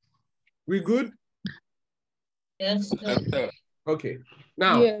 We good? Yes, sir. Okay.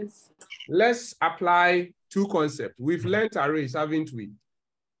 Now, Yes. let's apply two concepts. We've learned arrays, haven't we?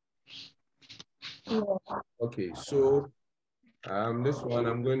 Yeah. Okay, so this one,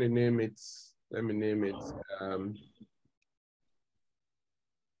 I'm going to name it, let me name it.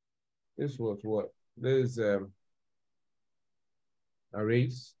 This was what? There's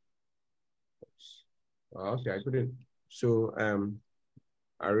arrays. Okay, I couldn't. So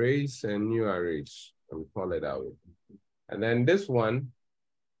arrays and new arrays, I'll call it that way. And then this one,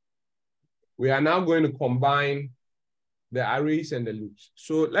 we are now going to combine the arrays and the loops.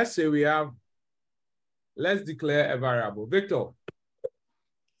 So let's say we have, let's declare a variable. Victor,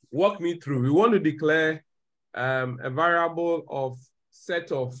 walk me through. We want to declare a variable of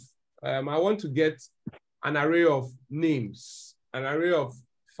set of, I want to get an array of names, an array of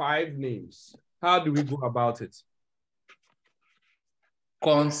 5 names. How do we go about it?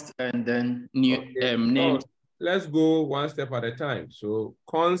 Const and then new names. Let's go one step at a time. So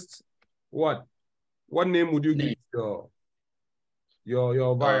const, what? What name would you give your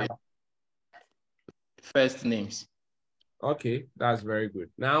variable? First names. Okay, that's very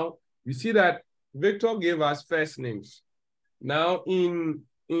good. Now you see that Victor gave us first names. Now in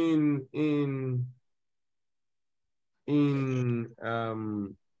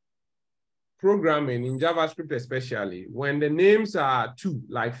programming, in JavaScript especially, when the names are 2,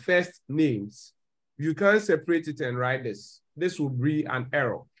 like first names, you can't separate it and write this. This will be an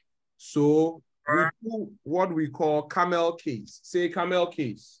error. So we do what we call camel case. Say camel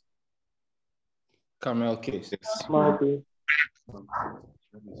case. Camel case. Okay.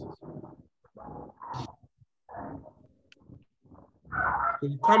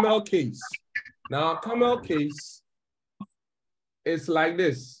 So camel case. Now camel case is like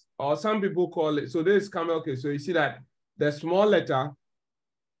this, or some people call it, so this is camel case. So you see that the small letter,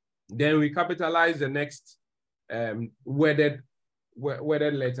 then we capitalize the next worded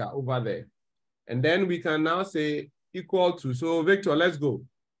letter over there. And then we can now say equal to, so Victor, let's go.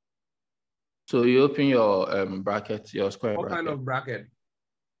 So you open your bracket, your square What bracket. kind of bracket?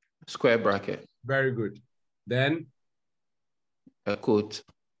 Square bracket. Very good. Then? A quote.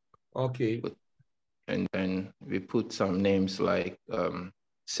 Okay. And then we put some names like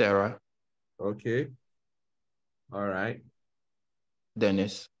Sarah. Okay. All right.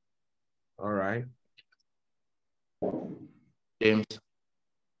 Dennis. All right. James.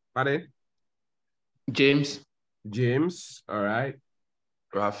 Pardon? James. James. All right.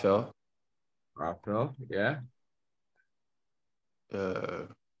 Raphael. Raphael. Yeah.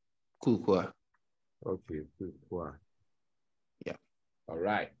 Kukwa. Okay. Kukwa. Yeah. All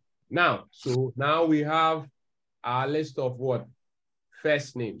right. Now, so now we have our list of what?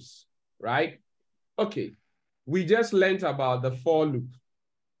 First names, right? Okay. We just learned about the for loop.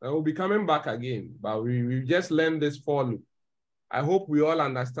 And we'll be coming back again, but we just learned this for loop. I hope we all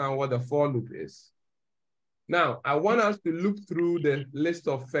understand what the for loop is. Now, I want us to look through the list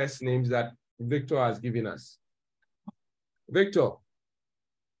of first names that Victor has given us. Victor,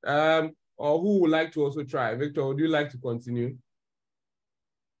 or who would like to also try? Victor, would you like to continue?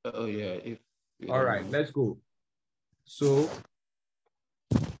 Oh, yeah. All right, let's go. So.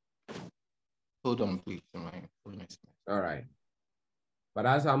 Hold on, please. All right. But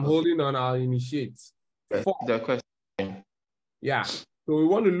as I'm holding on, I'll initiate. The question. Yeah. So we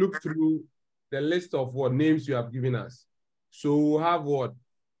want to look through the list of what names you have given us. So we'll have what?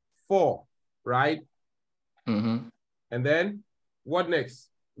 4, right? Mm-hmm. And then what next?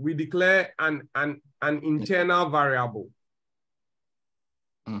 We declare an internal variable.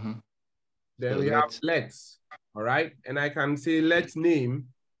 Mm-hmm. Then so we have let's, all right? And I can say let's name.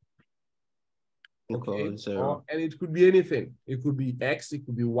 Okay. And it could be anything. It could be X, it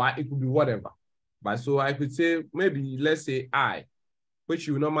could be Y, it could be whatever. But so I could say, maybe let's say I, which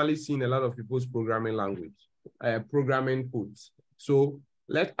you normally see in a lot of people's programming language, programming codes. So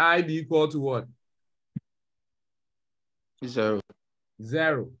let I be equal to what? 0.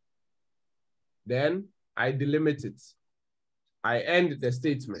 0. Then I delimit it. I end the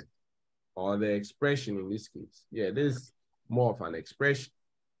statement or the expression in this case. Yeah, this is more of an expression.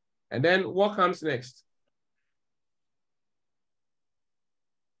 And then what comes next?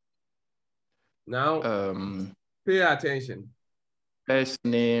 Now, pay attention. First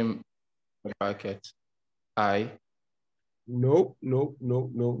name, bracket, I. No.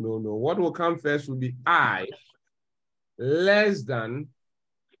 What will come first will be I less than,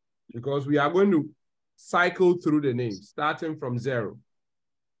 because we are going to cycle through the names starting from 0.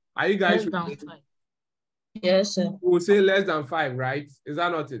 Are you guys Less than 5. Yes, sir. We'll say less than 5, right? Is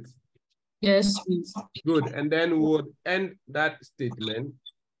that not it? Yes, please. Good. And then we would end that statement.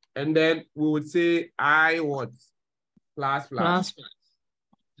 And then we would say I what? Plus.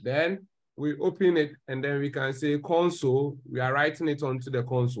 Then we open it and then we can say console. We are writing it onto the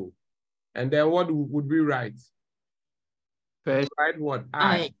console. And then what would we write? First, write what?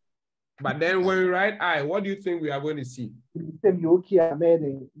 I. But then when we write I, what do you think we are going to see? I know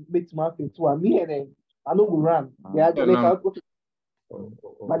we run. But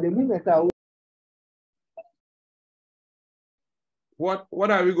the minute I what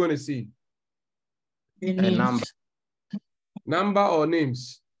are we going to see? a number. Number or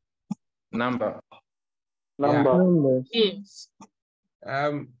names? Number. Numbers. Yes.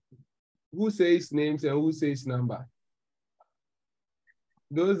 Who says names and who says number?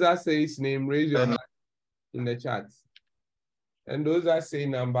 Those that say name, raise your hand in the chat. And those that say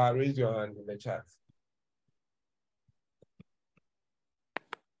number, raise your hand in the chat.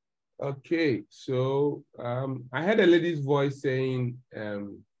 Okay, so I heard a lady's voice saying,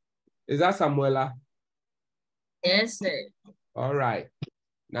 is that Samuela? Yes, sir. All right.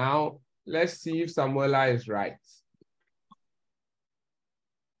 Now, let's see if Samuela is right.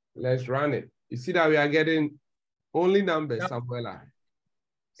 Let's run it. You see that we are getting only numbers, Samuela.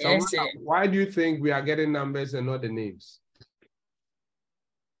 Yes, Samuela, sir. why do you think we are getting numbers and not the names?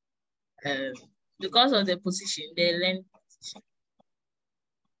 Because of the position, the length.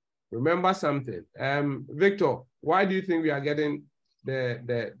 Remember something. Victor, why do you think we are getting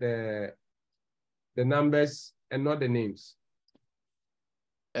the numbers and not the names?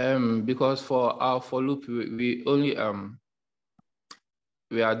 Because for our for loop, we only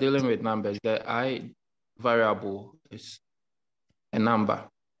we are dealing with numbers. The I variable is a number,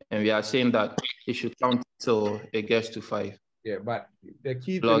 and we are saying that it should count till it gets to 5. Yeah, but the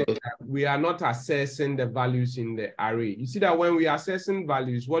key thing is that we are not assessing the values in the array. You see that when we are assessing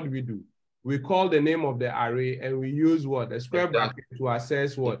values, what do? We call the name of the array and we use what? A square bracket to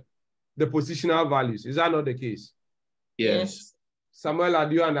assess what? The positional values. Is that not the case? Yes. Samuela,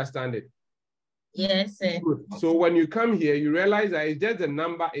 do you understand it? Yes, sir. Good. So when you come here, you realize that it's just the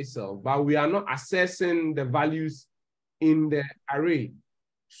number itself, but we are not assessing the values in the array.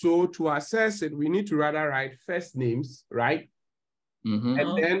 So to assess it, we need to rather write first names, right? Mm-hmm.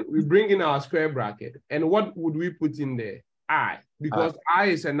 And then we bring in our square bracket. And what would we put in there? I, because I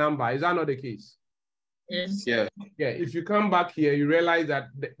is a number. Is that not the case? Yes. Yeah. Yeah, if you come back here, you realize that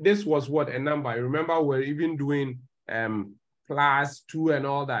this was what? A number. Remember, we're even doing plus 2 and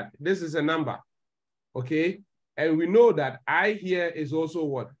all that. This is a number, okay? And we know that I here is also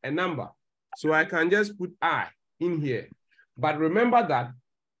what? A number. So I can just put I in here. But remember that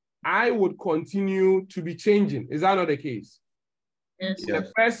I would continue to be changing. Is that not the case? Yes. In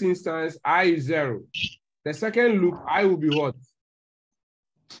the first instance, I is 0. The second loop, I will be what?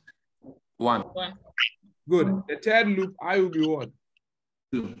 1. Good. The third loop, I will be what?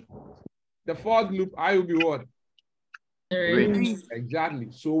 2. The fourth loop, I will be what? 3.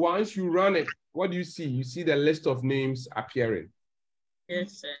 Exactly. So once you run it, what do you see? You see the list of names appearing.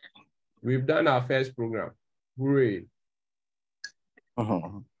 Yes, sir. We've done our first program. Hooray.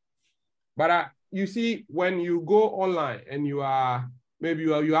 But you see, when you go online and you are, maybe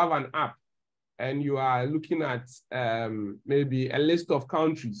you have an app and you are looking at maybe a list of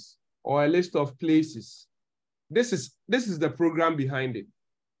countries or a list of places, this is the program behind it.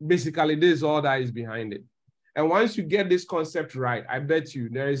 Basically, this is all that is behind it. And once you get this concept right, I bet you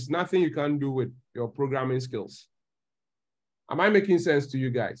there is nothing you can do with your programming skills. Am I making sense to you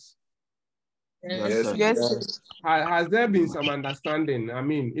guys? Yes. Yes. Has there been some understanding? I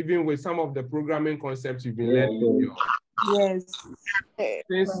mean, even with some of the programming concepts you've been learning? Yes.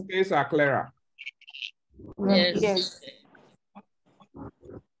 Things are clearer. Yes.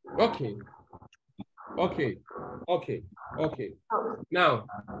 Okay. Now,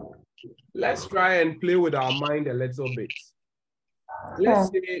 let's try and play with our mind a little bit.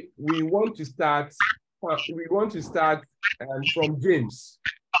 Let's say we want to start from James.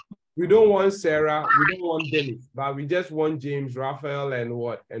 We don't want Sarah, we don't want Dennis, but we just want James, Raphael, and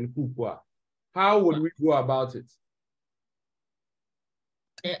what? And Kukwa. How would we go about it?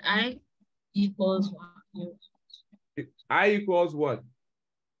 The I equals 1. I equals what?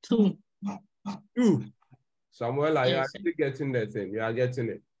 2. 2. Samuel, are you Yes, actually getting that thing? You are getting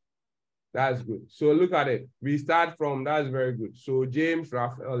it. That's good. So look at it. We start from, that's very good. So James,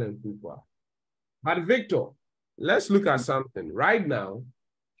 Raphael, and Kukwa. But Victor, let's look at something. Right now,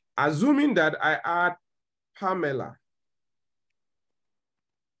 assuming that I add Pamela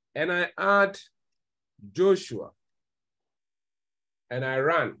and I add Joshua and I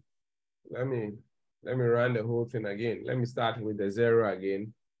run. Let me run the whole thing again. Let me start with the 0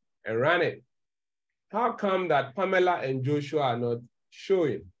 again and run it. How come that Pamela and Joshua are not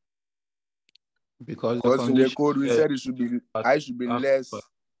showing? Because in the code we said it should be I should be less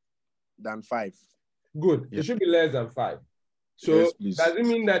than 5. Good. Yeah. It should be less than 5. So yes, does it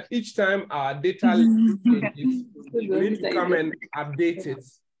mean that each time our data changes, we need to come and update it?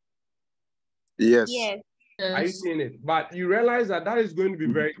 Yes. Yes. Are you seeing it? But you realize that that is going to be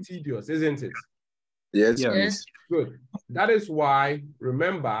very tedious, isn't it? Yes. Yes. Good. That is why,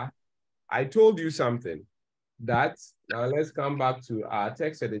 remember, I told you something that, now let's come back to our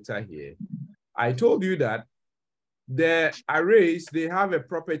text editor here. I told you that the arrays, they have a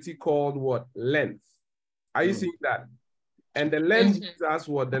property called what? Length. Are you seeing that? And the length is us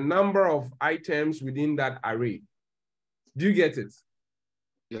what? The number of items within that array. Do you get it?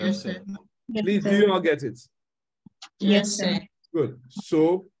 Yes, sir. Please, do you not get it? Yes, sir. Good.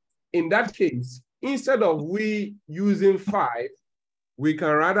 So in that case, instead of we using 5, we can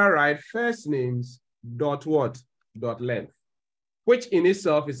rather write first names dot what? Dot length, which in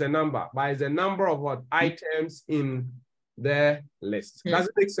itself is a number, but it's a number of what? Items in the list. Does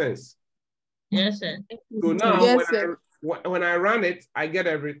it make sense? Yes, sir. So now Yes, when I run it, I get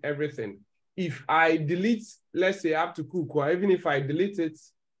everything. If I delete, let's say up to Kukwa, even if I delete it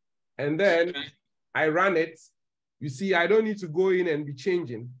and then I run it, you see, I don't need to go in and be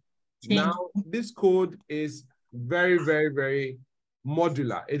changing. Now, this code is very, very, very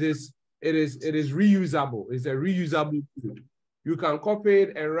modular. It is reusable. It's a reusable code. You can copy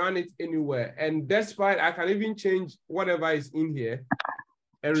it and run it anywhere. And despite, I can even change whatever is in here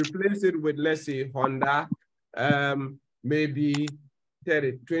and replace it with, let's say, Honda, maybe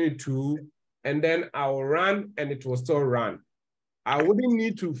 22, and then I'll run and it will still run. I wouldn't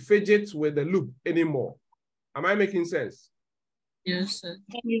need to fidget with the loop anymore. Am I making sense? Yes, sir.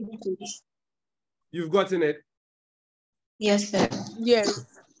 You've gotten it? Yes, sir. Yes.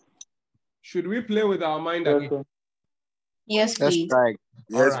 Should we play with our mind again? Yes, please. Let's try.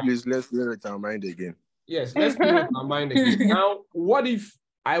 Yes, right. Please, let's play with our mind again. Yes, let's play with our mind again. Now, what if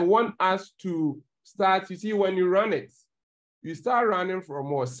I want us to start, you see, when you run it, you start running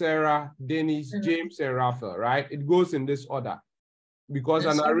from what? Sarah, Dennis, James, and Raphael, right? It goes in this order because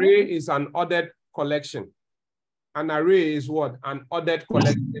an array is an ordered collection. An array is what? An ordered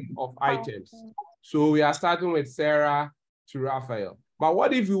collection of items. So we are starting with Sarah to Raphael. But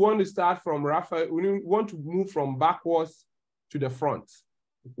what if we want to start from Raphael? We want to move from backwards to the front.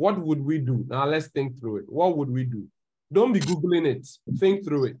 What would we do? Now let's think through it. What would we do? Don't be Googling it. Think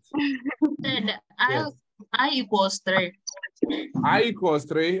through it. I equals 3. I equals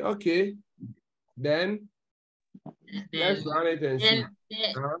 3. Okay. Then let's run it and see.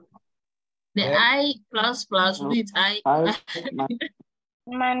 The I plus with I.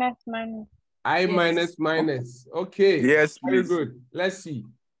 Minus. I minus. Okay. Yes, very please. good. Let's see.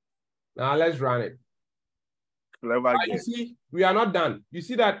 Now let's run it. You see, we are not done. You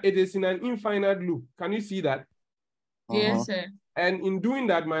see that it is in an infinite loop. Can you see that? Yes, sir. And in doing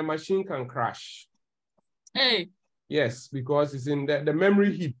that, my machine can crash. Hey. Yes, because it's in the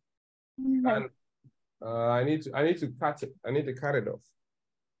memory heap. And I need to cut it. I need to cut it off.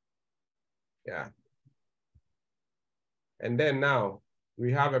 Yeah. And then now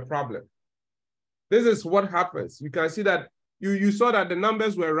we have a problem. This is what happens. You can see that you saw that the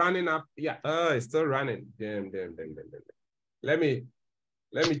numbers were running up. Yeah, it's still running. Damn. Let me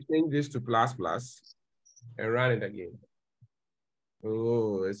change this to ++ and run it again.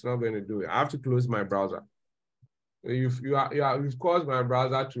 Oh, it's not going to do it. I have to close my browser. You've caused my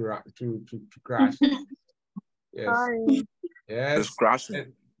browser to crash. Yes. Sorry. Yes. It's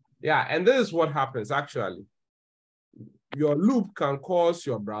crashing. Yeah, and this is what happens actually. Your loop can cause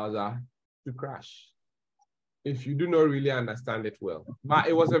your browser to crash if you do not really understand it well. But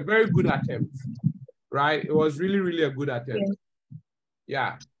it was a very good attempt, right? It was really, really a good attempt.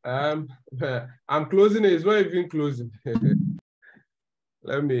 Yeah. I'm closing it. It's not even closing.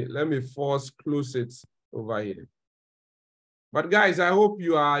 Let me close it over here. But guys, I hope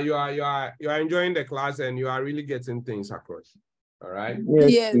you are enjoying the class and you are really getting things across. All right.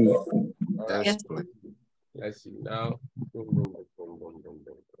 Yes. All right. Yes. Let's see now.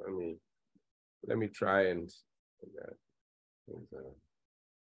 Let me try and.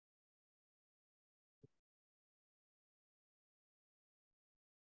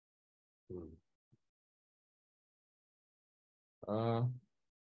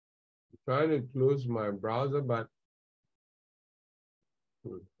 Trying to close my browser, but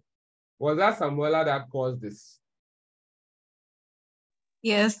was that Samuela that caused this?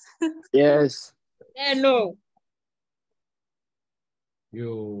 Yes. Yes. No.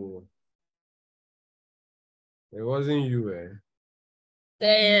 It wasn't you, eh?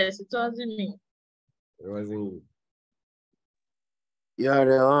 Yes, it wasn't me. It wasn't you. You're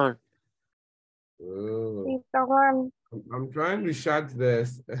the one. Oh. He's the one. I'm trying to shut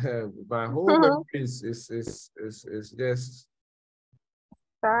this. My whole memory is just.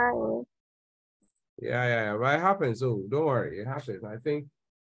 Sorry. Yeah. But it happens. So don't worry, it happens. I think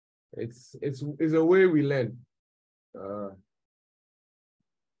it's a way we learn.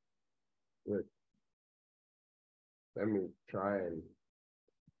 Wait. Let me try and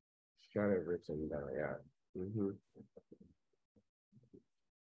shut everything down. Yeah.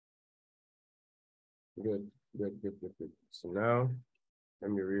 Good. So now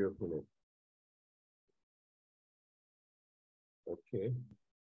let me reopen it. Okay.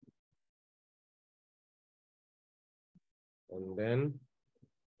 And then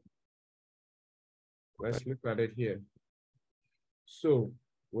let's look at it here. So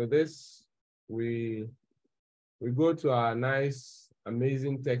with this, we go to our nice,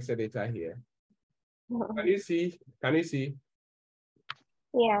 amazing text editor here. Can you see?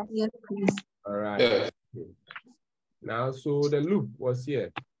 Yeah. Yes, please. All right. Yeah. Now, so the loop was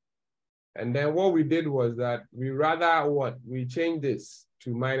here. And then what we did was that we we changed this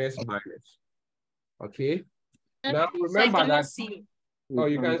to minus. Okay. Now remember that. See. Oh,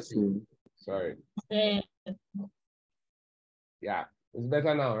 you can't see. Sorry. Yeah, it's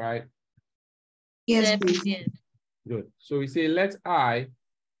better now, right? Yes, please. Yes. Good. So we say let I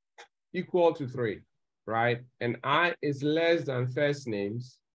equal to 3, right? And I is less than first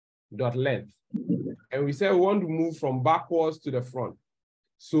names dot length. And we said we want to move from backwards to the front.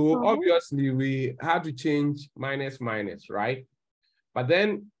 So obviously we had to change minus, right? But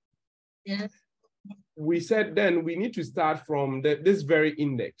then we said then we need to start from this very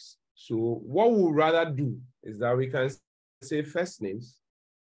index. So what we'll rather do is that we can say first names,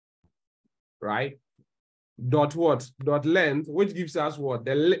 right? Dot what? Dot length, which gives us what?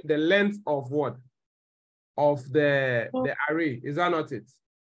 The length of what? Of the array. Is that not it?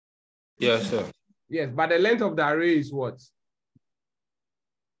 Yes, sir. Yes, but the length of the array is what?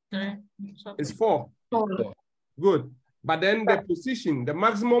 It's 4. Good. But then the position, the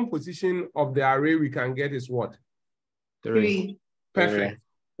maximum position of the array we can get is what? 3. Perfect.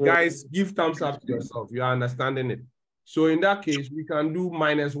 Guys, give thumbs up to yourself. You are understanding it. So in that case, we can do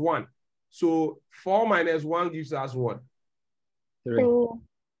 -1. So 4 minus 1 gives us what? 3.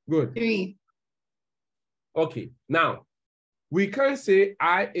 Good. 3. Okay. Now, we can't say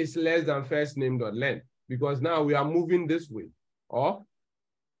I is less than first name dot length because now we are moving this way. Or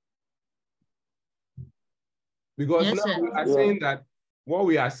because now we are saying that what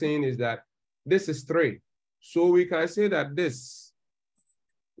we are saying is that this is 3. So we can say that this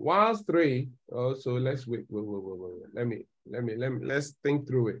whilst 3. So let's wait. Let's think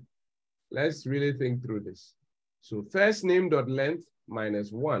through it. Let's really think through this. So first name dot length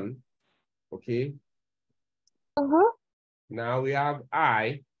 -1. Okay. Now we have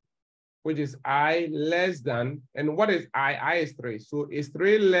I, which is I less than, and what is I? I is 3. So is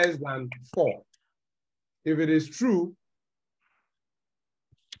 3 less than 4? If it is true,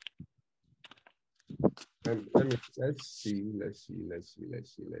 let's see.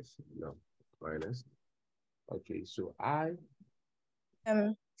 No, minus. Okay, so I.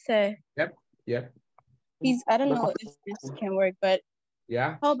 Sir. Yep. Please, I don't know if this can work, but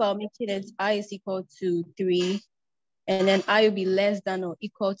yeah. How about making it I is equal to 3, and then I will be less than or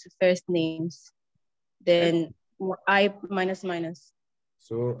equal to first names, then I minus.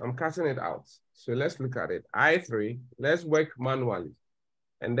 So I'm cutting it out. So let's look at it. I3, let's work manually.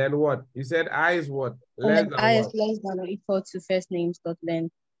 And then what? You said I is what? Less than I what? Is less than or equal to first names dot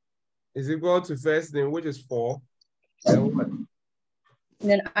length. Is equal to first name, which is 4. Then what? And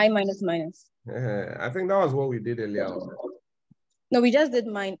then I minus. I think that was what we did earlier on. No, we just did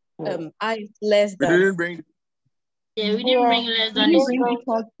mine. I is less than. We didn't bring. Yeah, we didn't bring less than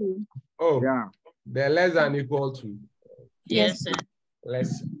equal to. Oh, yeah. They're less than equal to. Yes, sir.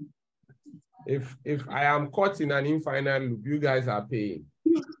 Let's see. If I am caught in an infinite loop, you guys are paying.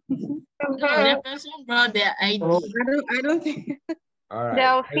 No, the person brought their ID. I don't think. All right.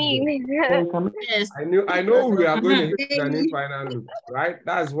 Delphine. Yes. I know we are going to hit an infinite loop, right?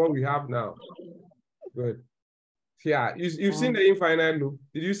 That's what we have now. Good. Yeah, you've seen the infinite loop.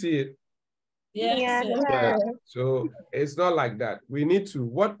 Did you see it? Yes. Yeah. So it's not like that. We need to,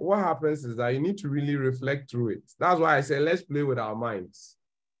 what happens is that you need to really reflect through it. That's why I say, let's play with our minds.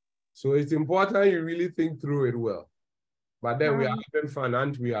 So it's important you really think through it well. But then we are having fun,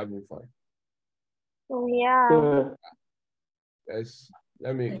 and we are having fun. Yeah. Yes.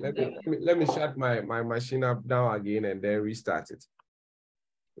 Let me shut my machine up down again and then restart it.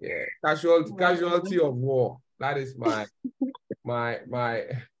 Yeah. Casualty of war. That is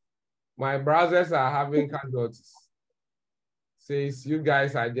my brothers are having casualties. Says you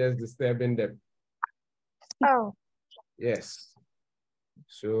guys are just disturbing them. Oh. Yes.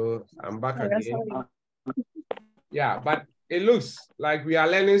 So I'm back again. Yeah, but it looks like we are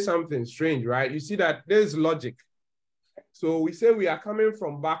learning something strange, right? You see that there's logic. So we say we are coming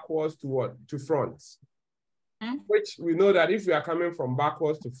from backwards to what? To front. Which we know that if we are coming from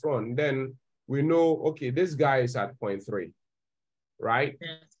backwards to front, then we know, okay, this guy is at 0.3, right?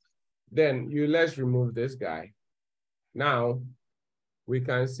 Then let's remove this guy. Now we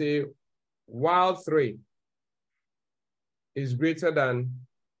can say while 3 is greater than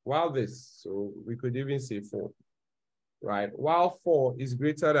while this, so we could even say 4, right? While 4 is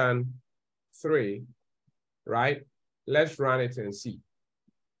greater than 3, right? Let's run it and see.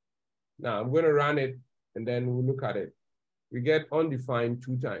 Now I'm going to run it and then we'll look at it. We get undefined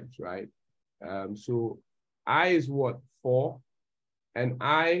 2 times, right? So I is what? 4, and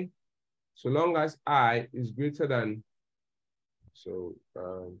I, so long as I is greater than, so,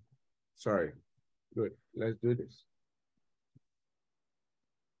 sorry, good, let's do this.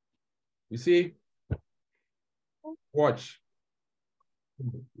 You see, watch.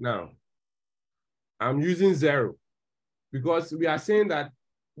 Now, I'm using 0 because we are saying that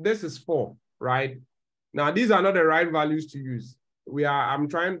this is 4, right? Now, these are not the right values to use. I'm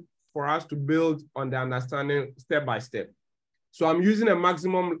trying for us to build on the understanding step by step. So I'm using a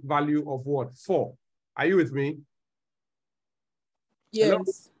maximum value of what? 4. Are you with me?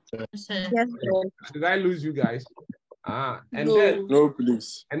 Yes. Yes. Did I lose you guys? And No. then No,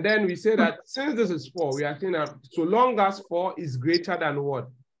 please. And then we say that since this is 4, we are saying that so long as 4 is greater than what?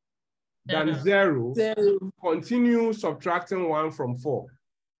 Than 0, continue subtracting 1 from 4.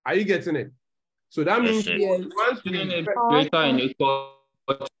 Are you getting it? So that means once we greater and equal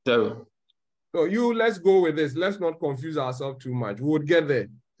to 0. So let's go with this. Let's not confuse ourselves too much. We would get there.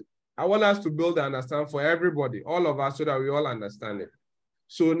 I want us to build and understand for everybody, all of us, so that we all understand it.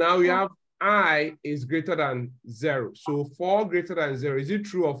 So now we have I is greater than 0. So 4 greater than 0. Is it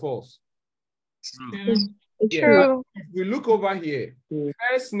true or false? True. Yeah. True. If we look over here,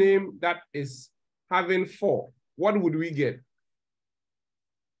 first name that is having 4, what would we get?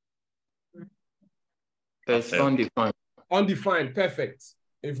 It's undefined. Undefined, perfect.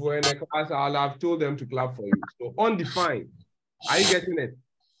 If we're in a class, I'll have told them to clap for you. So undefined. Are you getting it?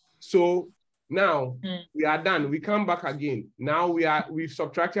 So now we are done. We come back again. Now we've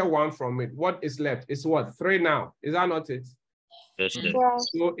subtracted 1 from it. What is left? It's what? 3 now. Is that not it? Yes.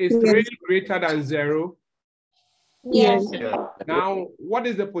 So is 3 greater than 0? Yes. Now, what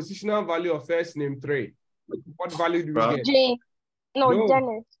is the positional value of first name 3? What value do we get? Jane. No,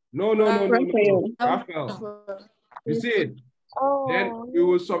 Dennis. No. Raphael. You see it? Oh. Then we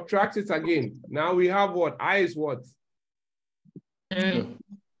will subtract it again. Now we have what? I is what? No,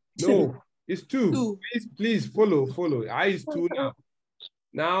 it's 2. Please follow. I is 2 now.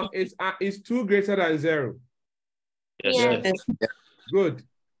 Now it's 2 greater than 0. Yes. Good.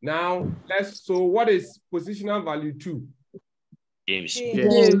 Now so what is positional value 2?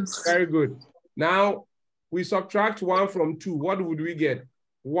 James. Very good. Now we subtract 1 from 2. What would we get?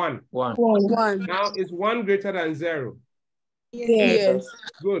 1. Now is 1 greater than 0? Yes.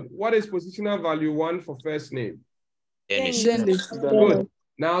 Good. What is positional value 1 for first name? Dennis. Good.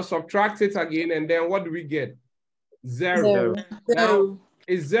 Now subtract it again, and then what do we get? 0. Now,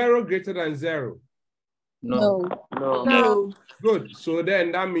 is 0 greater than 0? No. Good. So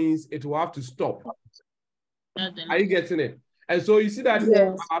then that means it will have to stop. Are you getting it? And so you see that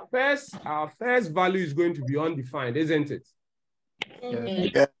our first value is going to be undefined, isn't it?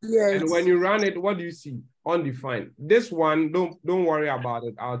 Yes. And when you run it, what do you see? Undefined. This one, don't worry about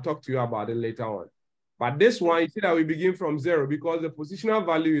it. I'll talk to you about it later on. But this one, you see that we begin from 0 because the positional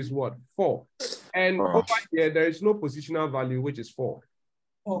value is what? 4. And over here, there is no positional value, which is 4.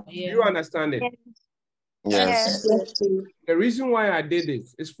 Do you understand it? Yes. The reason why I did it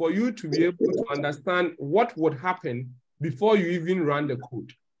is for you to be able to understand what would happen before you even run the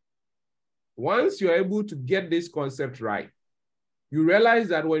code. Once you're able to get this concept right, you realize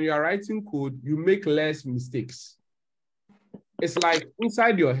that when you are writing code, you make less mistakes. It's like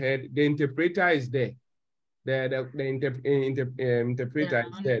inside your head, the interpreter is there. The interpreter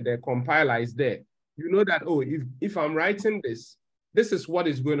is there, the compiler is there. You know that, oh, if I'm writing this, this is what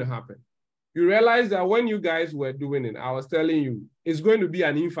is going to happen. You realize that when you guys were doing it, I was telling you, it's going to be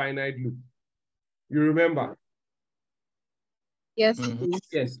an infinite loop. You remember? Yes.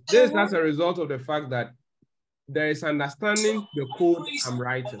 Yes. This is as a result of the fact that there is understanding the code I'm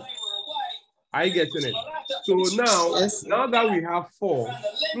writing. Are you getting it? So now that we have 4,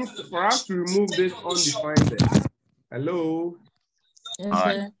 for us to remove this undefined there. Hello?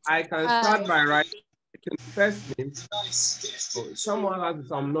 I can start by writing first name. Oh, someone has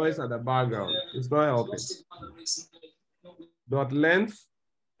some noise at the background. It's not helping. Dot length.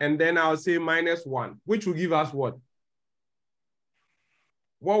 And then I'll say -1, which will give us what?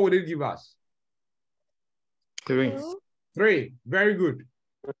 What would it give us? 3. 3. Very good.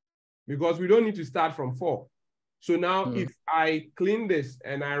 Because we don't need to start from 4. So now if I clean this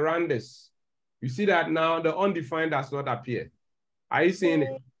and I run this, you see that now the undefined does not appear. Are you seeing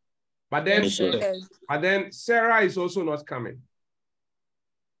it? But then Sarah is also not coming.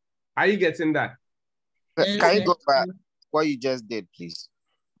 Are you getting that? Can you go back what you just did, please?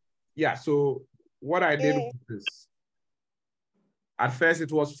 Yeah, so what I did was this. At first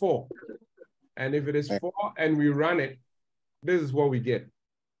it was 4. And if it is 4 and we run it, this is what we get.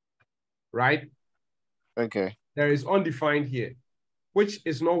 Right? Okay. There is undefined here, which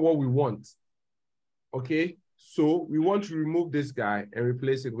is not what we want. Okay? So we want to remove this guy and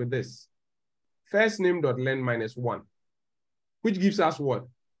replace it with this. First name dot length -1, which gives us what?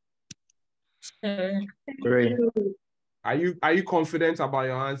 3. Are you confident about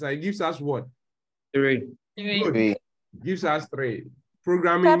your answer? It gives us what? 3. Good. Gives us 3.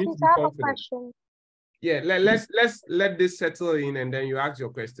 Programming needs to be confident. Yeah, let's let this settle in and then you ask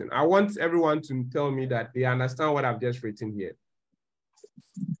your question. I want everyone to tell me that they understand what I've just written here.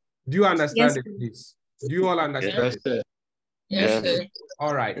 Do you understand it, please? Do you all understand it? Yes, sir.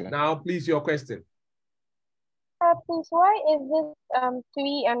 All right. Now, please, your question. Please, why is this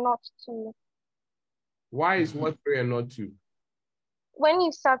 3 and not 2? Why is what 3 and not 2? When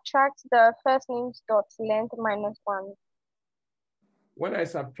you subtract the first name's dot length -1. When I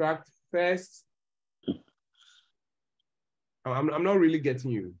subtract first, I'm not really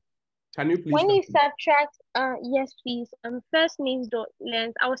getting you. Can you please? When you subtract, yes, please. First name's dot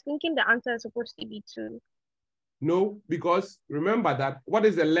length. I was thinking the answer is supposed to be 2. No, because remember that what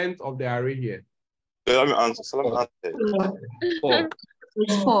is the length of the array here? Let me answer. 4.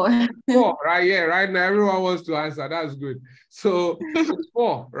 4, right? Yeah, right now everyone wants to answer. That's good. So it's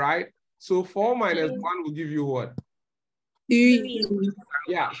 4, right? So 4 minus 1 will give you what? 3.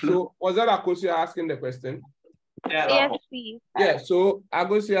 Yeah. So was that Akosia asking the question? Yes, please. Yeah. So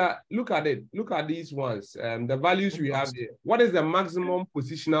Akosia, look at it. Look at these ones. The values we have here. What is the maximum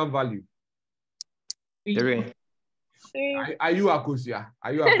positional value? 3. Are you Akosia?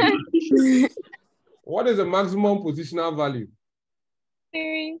 Are you Akosia? What is the maximum positional value?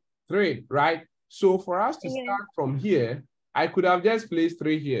 3. 3, right? So for us to start from here, I could have just placed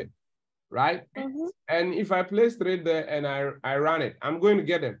 3 here, right? And if I place 3 there and I run it, I'm going to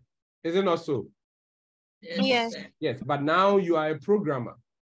get them. Is it not so? Yes. Yes, but now you are a programmer.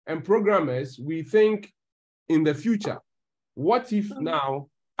 And programmers, we think in the future. What if now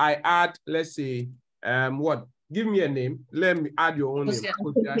I add, let's say, what? Give me a name. Let me add your own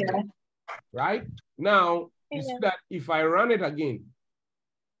name. Right? Now, you see that if I run it again,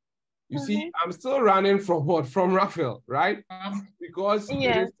 you see, I'm still running from what? From Raphael, right? Because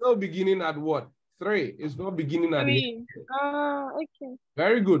it is still beginning at what? 3. It's not beginning at 8. Okay.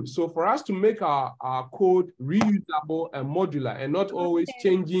 Very good. So for us to make our code reusable and modular and not always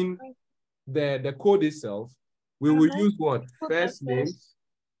changing the code itself, we will use what? First names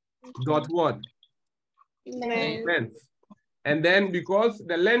dot what? Length. And then because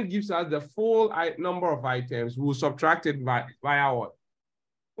the length gives us the full number of items, we'll subtract it via what?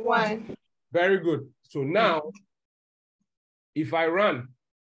 1. Very good. So now, if I run,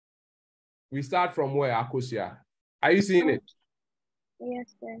 we start from where, Akosia? Are you seeing it?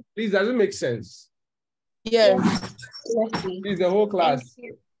 Yes, sir. Please, does it make sense? Yes. Please, the whole class.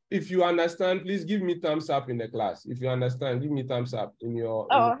 If you understand, please give me thumbs up in the class. If you understand, give me thumbs up in your...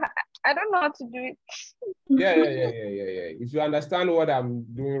 I don't know how to do it. Yeah. If you understand what I'm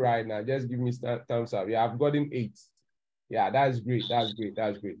doing right now, just give me thumbs up. Yeah, I've gotten 8. Yeah, that's great.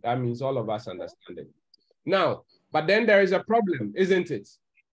 That means all of us understand it. Now, but then there is a problem, isn't it?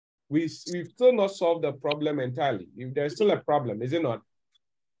 We've still not solved the problem entirely. If there's still a problem, is it not?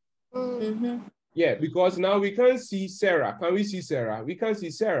 Yeah, because now we can't see Sarah. Can we see Sarah? We can't see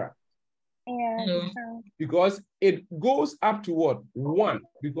Sarah. Yeah. Because it goes up to what? 1.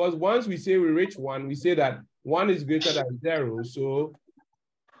 Because once we say we reach 1, we say that 1 is greater than 0. So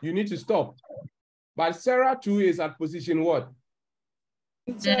you need to stop. But Sarah too is at position what?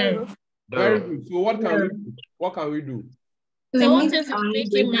 0. Very good. So what can we do? What can we do? So what if we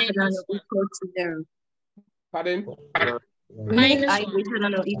make it minus 1? Equal to 0. Pardon? Make I greater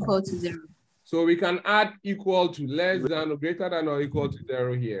than or equal to 0. So we can add equal to, less than, or greater than or equal to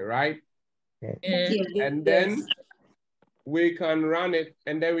 0 here, right? Yeah. And then we can run it,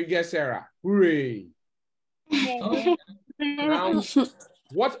 and then we get Sarah. Hooray! Now,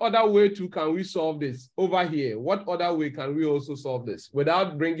 what other way too can we solve this over here? What other way can we also solve this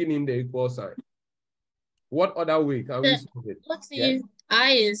without bringing in the equal sign? What other way can we solve it? What if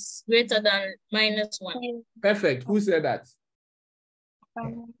I is greater than minus 1? Perfect. Who said that?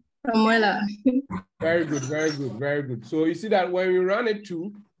 Samuela. Very good, very good, very good. So you see that when we run it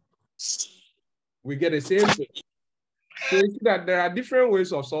too, we get the same thing. So you see that there are different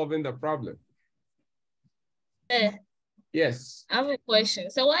ways of solving the problem. Yes. I have a question.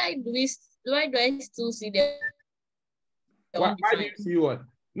 So why do I still see the why do you see what?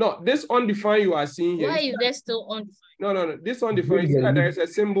 No, this undefined you are seeing here. Why is there still undefined? No. This undefined, you see that there is a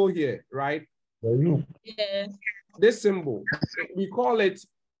symbol here, right? Yeah. This symbol, we call it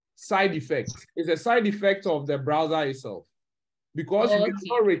side effect. It's a side effect of the browser itself. Because you're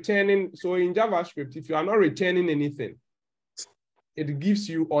not returning, so in JavaScript, if you are not returning anything, it gives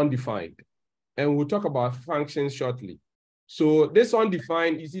you undefined. And we'll talk about functions shortly. So this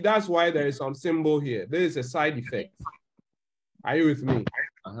undefined, you see, that's why there is some symbol here. There is a side effect. Are you with me?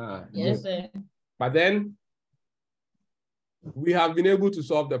 Yes, sir. But then we have been able to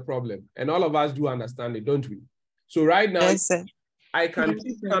solve the problem, and all of us do understand it, don't we? So right now, Yes, sir. I can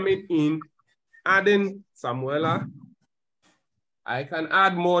keep coming in, adding Samuela. I can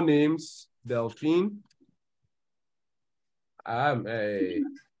add more names, Delphine.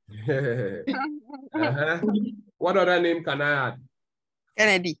 What other name can I add?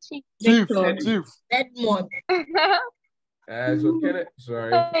 Kennedy. Chief. Edmond. So Kennedy,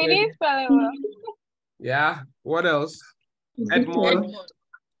 sorry. Kennedy. Yeah, what else? Edmond.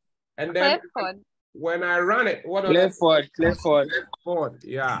 And then when I run it, what else? Clifford,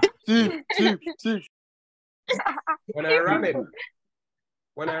 yeah. Chief. When I run it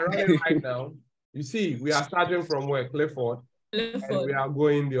right now, you see, we are starting from where? Clifford. And we are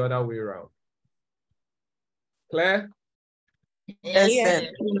going the other way around. Clear? Yes,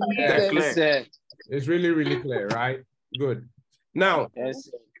 sir. Yes, sir. It's really, really clear, right? Good. Now,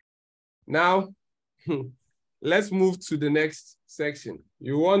 now let's move to the next section.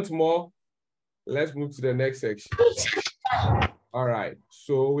 You want more? Let's move to the next section. All right.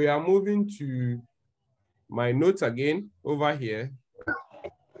 So we are moving to my notes again over here.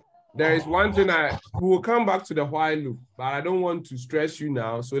 There is one thing we will come back to the while loop, but I don't want to stress you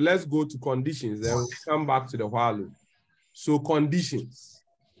now. So let's go to conditions, then we'll come back to the while loop. So conditions.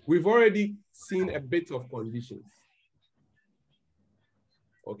 We've already seen a bit of conditions.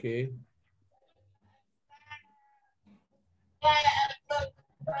 Okay. All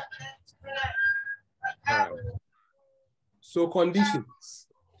right. So conditions.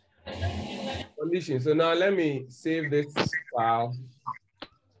 So now let me save this file.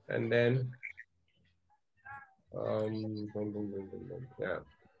 And then, yeah.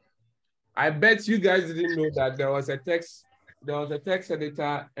 I bet you guys didn't know that there was a text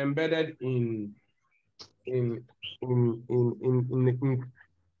editor embedded in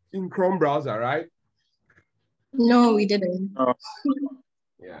Chrome browser, right? No, we didn't.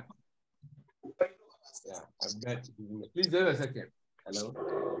 Yeah. Yeah, I bet. Please give a second. Hello.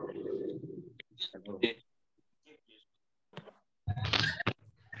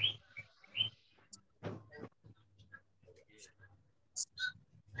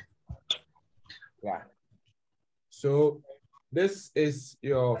 Yeah. So this is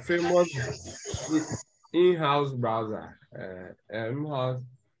your famous in-house browser. In-house,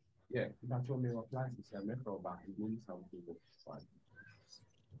 yeah. That's what we apply to a metro back doing something fun.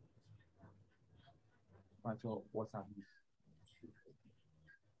 That's what's happening.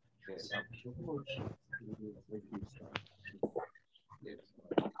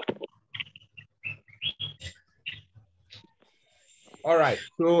 All right,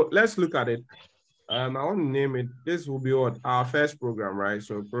 so let's look at it. I want to name it. This will be what our first program, right?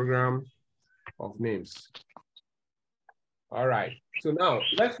 So program of names. All right. So now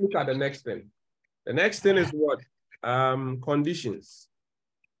let's look at the next thing. The next thing is what? Conditions.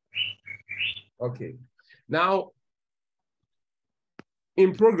 Okay. Now,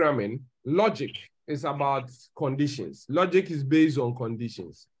 in programming, logic is about conditions. Logic is based on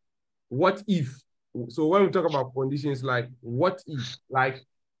conditions. What if? So when we talk about conditions, like what if? Like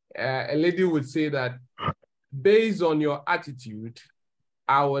a lady would say that based on your attitude,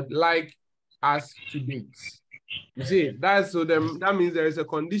 I would like us to date. You see, that means there is a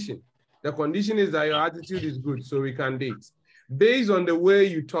condition. The condition is that your attitude is good, so we can date. Based on the way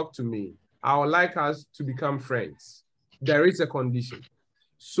you talk to me, I would like us to become friends. There is a condition.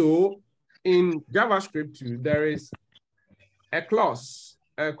 So in JavaScript too, there is a clause,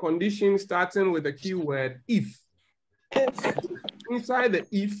 a condition starting with the keyword if. Inside the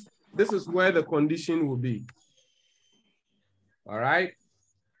if, this is where the condition will be. All right.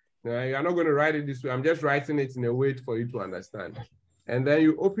 Now, you're not going to write it this way. I'm just writing it in a way for you to understand. And then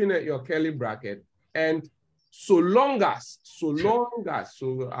you open your curly bracket, and so long as,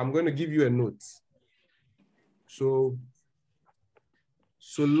 so I'm going to give you a note. So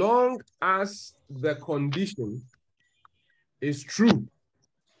long as the condition is true,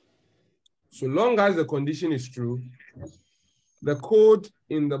 so long as the condition is true, the code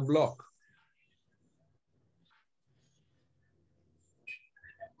in the block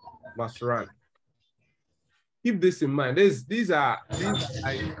must run. Keep this in mind. These are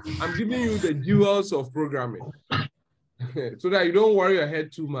I'm giving you the jewels of programming so that you don't worry your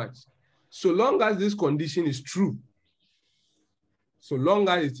head too much. So long as this condition is true, so long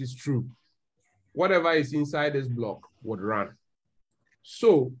as it is true, whatever is inside this block would run.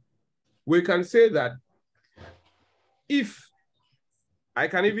 So we can say that if I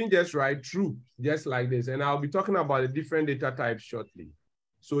can even just write true, just like this, and I'll be talking about the different data types shortly.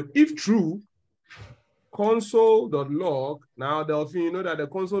 So if true, console.log, now Delphine, you know that the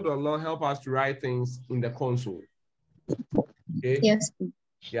console.log help us to write things in the console. Okay? Yes.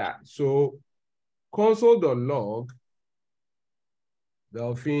 Yeah, so console.log,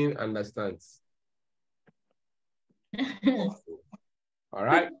 Delphine understands. All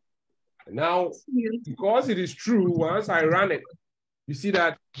right. Now, because it is true, once I run it, you see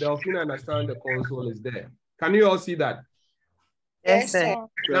that Delphine understands the console is there. Can you all see that? Yes, sir.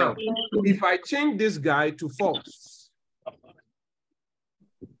 Now, if I change this guy to false,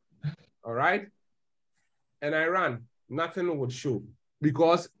 all right, and I run, nothing would show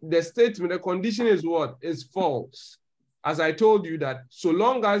because the statement, the condition is what? Is false. As I told you that so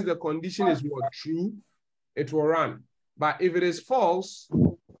long as the condition is what? True, it will run. But if it is false,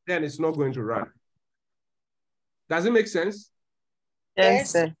 then it's not going to run. Does it make sense?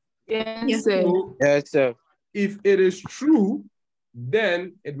 Yes, sir. Yes, sir. So, Yes, sir. if it is true,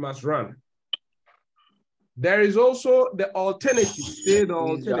 then it must run. There is also the alternative. Say the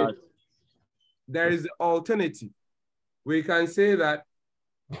alternative. There is the alternative. We can say that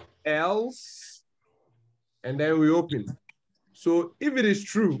else, and then we open. So if it is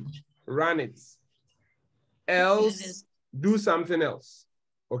true, run it. Else, do something else.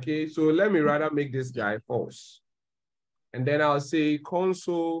 Okay, so let me rather make this guy false. And then I'll say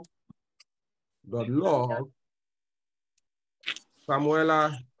console.log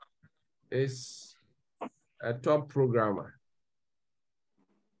Samuela is a top programmer.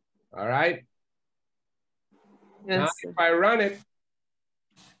 All right. Yes, now, sir. if I run it,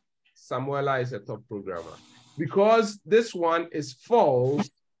 Samuela is a top programmer. Because this one is false,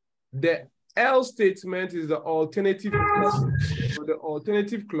 the else statement is the alternative clause. So the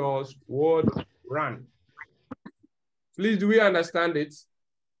alternative clause would run. Please, do we understand it?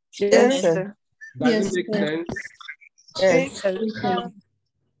 Yes, sir. Does it make sense? Yes.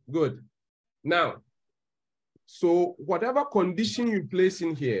 Good. Now, so whatever condition you place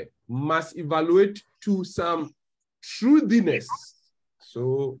in here must evaluate to some truthiness.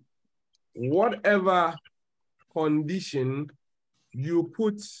 So whatever condition you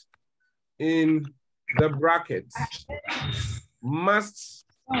put in the brackets must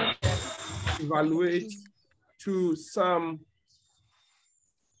evaluate to some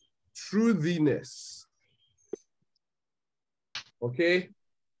truthiness. Okay?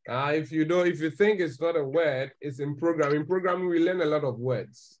 If you think it's not a word, it's in programming. In programming, we learn a lot of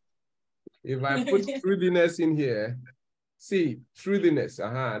words. If I put truthiness in here, see, truthiness,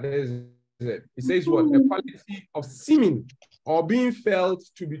 there is it. It says what? The quality of seeming or being felt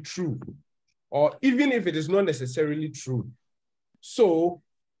to be true, or even if it is not necessarily true. So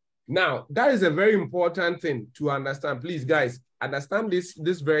now, that is a very important thing to understand. Please, guys, understand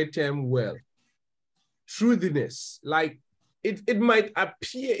this very term well. Truthiness, like it might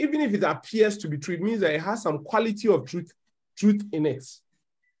appear, even if it appears to be true, it means that it has some quality of truth in it.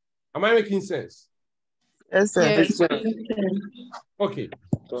 Am I making sense? Yes, sir. Yes, sir. Okay.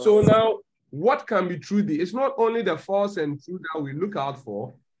 So now, what can be true? It's not only the false and true that we look out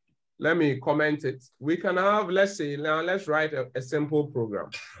for. Let me comment it. We can have, let's say, now let's write a simple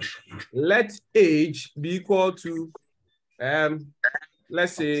program. Let age be equal to,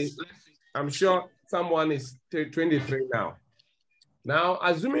 let's say, I'm sure someone is 23 now. Now,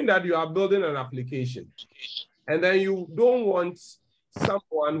 assuming that you are building an application, and then you don't want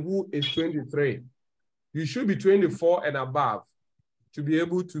someone who is 23, you should be 24 and above to be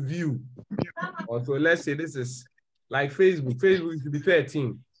able to view. Also, let's say this is like Facebook. Facebook should be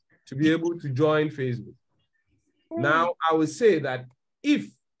 13 to be able to join Facebook. Now, I would say that if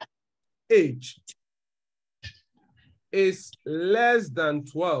age is less than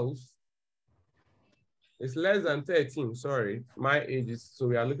 12, it's less than 13, sorry, my age is, so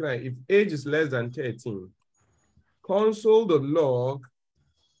we are looking at if age is less than 13, console.log,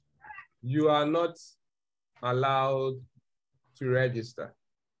 you are not allowed to register.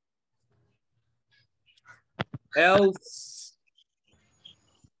 Else,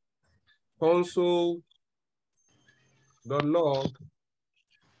 console.log,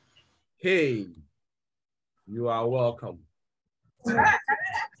 hey, you are welcome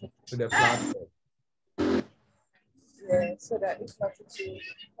to the platform. Yeah, so that it's not to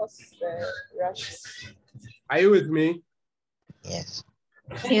cause rush. Are you with me? Yes.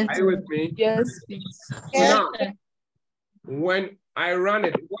 Are you with me? Yes, please. So now, when I run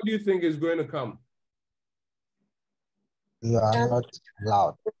it, what do you think is going to come? You are not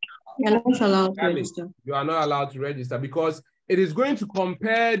allowed. You're not allowed to Exactly. register. You are not allowed to register because it is going to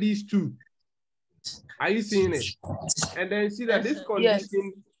compare these two. Are you seeing it? And then see that this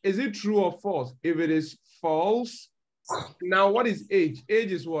condition, is it true or false? If it is false, now what is age?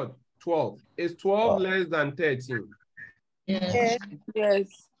 Age is what? 12. Is 12 less than 13? Yes.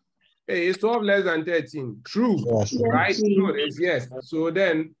 Yes. Hey, is 12 less than 13? True, Yes. right? Good, it's yes. So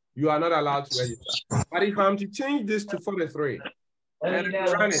then you are not allowed to register. But if I'm to change this to 43 and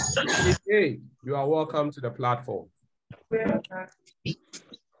run it, hey, you are welcome to the platform. Does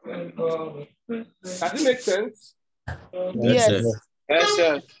it make sense? Yes. Yes,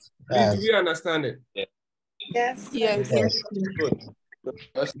 sir. Please, do we understand it? Yes. Yes. Good.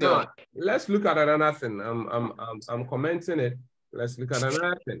 Now, let's look at another thing. I'm commenting it. Let's look at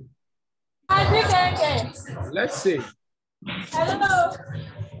another thing. Let's say, I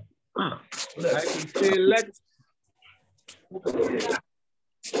can say let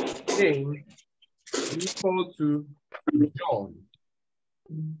name equal to John.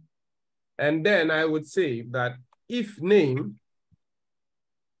 And then I would say that if name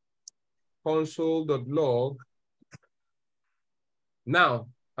console.log, now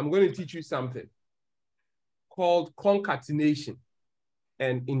I'm going to teach you something called concatenation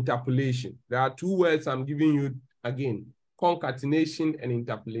and interpolation. There are two words I'm giving you again, concatenation and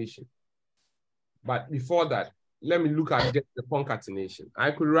interpolation. But before that, let me look at just the concatenation.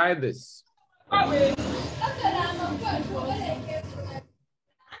 I could write this.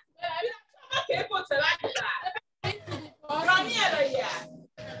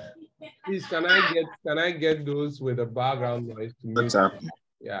 Please, can I get those with a background noise to mute?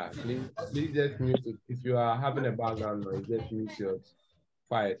 Yeah, please just mute it. If you are having a background noise, just mute yours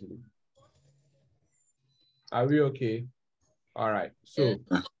quietly. Are we okay? All right. So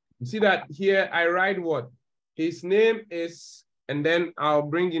you see that here I write what? His name is, and then I'll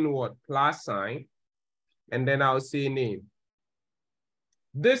bring in what? Plus sign, and then I'll say name.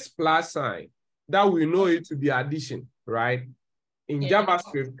 This plus sign, that we know it to be addition, right? In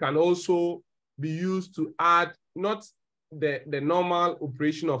JavaScript can also be used to add, not the normal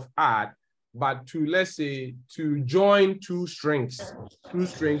operation of add, but to, let's say, to join two strings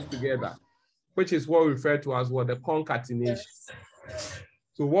together, which is what we refer to as what? The concatenation.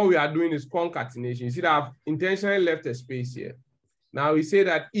 So what we are doing is concatenation. You see that I've intentionally left a space here. Now we say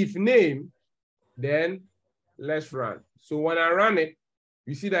that if name, then let's run. So when I run it,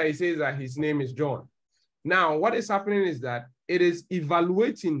 you see that it says that his name is John. Now what is happening is that it is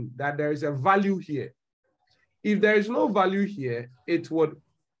evaluating that there is a value here. If there is no value here, it would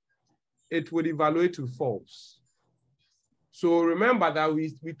evaluate to false. So remember that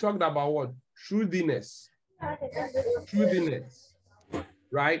we talked about what? Truthiness. Truthiness.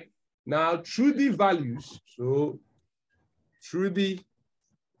 Right? Now, truthy values, so truthy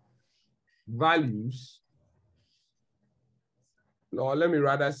values, or let me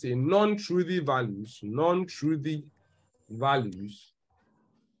rather say non-truthy values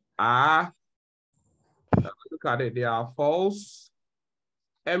are, look at it, they are false,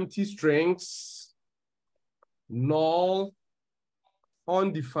 empty strings, null,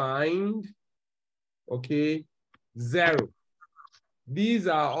 undefined, okay, 0. These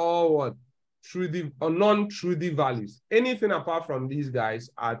are all what? Truth or non-truth values. Anything apart from these guys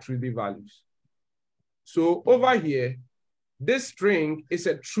are truth values. So over here, this string is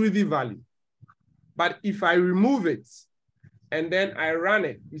a truth value. But if I remove it and then I run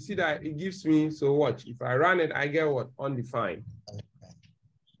it, you see that it gives me, so watch, if I run it, I get what? Undefined.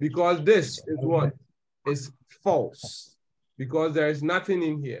 Because this is what? Is false. Because there is nothing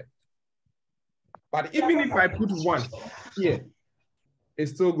in here. But even if I put 1 here,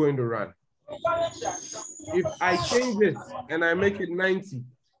 it's still going to run. If I change this and I make it 90,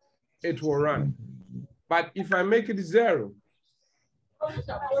 it will run. But if I make it 0, it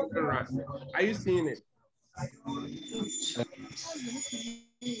will run. Are you seeing it?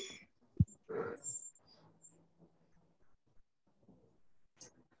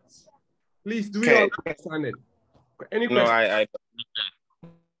 Please, do we all understand it? Any question? No,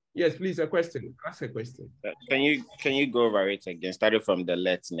 Yes, please, a question. Ask a question. Can you go over it again? Starting from the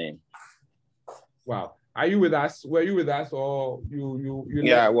let's name. Wow. Are you with us? Were you with us or you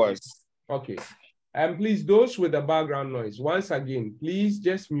Yeah, I was. Okay. And please, those with the background noise, once again, please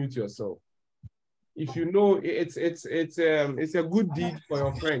just mute yourself. If you know it's a good deed for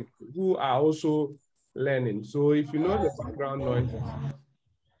your friends who are also learning. So if you know the background noise.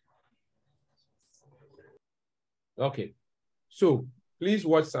 Okay. So please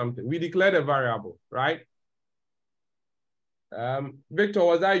watch something. We declared a variable, right? Victor,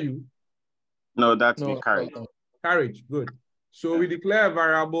 was that you? No, that's me, Courage. Courage, good. So we declare a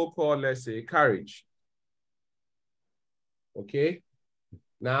variable called, let's say, Courage. Okay.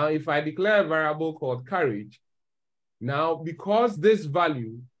 Now, if I declare a variable called Courage, now because this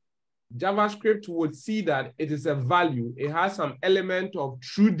value, JavaScript would see that it is a value, it has some element of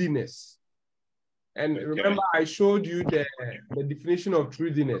truthiness. And remember, I showed you the definition of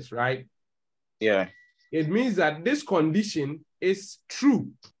truthiness, right? Yeah. It means that this condition is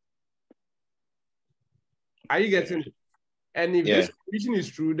true. Are you getting it? And if this condition is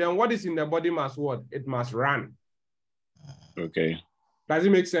true, then what is in the body must what? It must run. Okay. Does it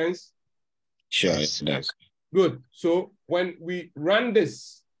make sense? Sure, it does. Good. So when we run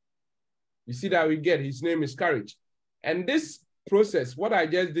this, you see that we get his name is Courage. And this process, what I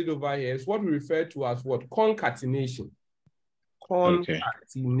just did over here is what we refer to as what? Concatenation.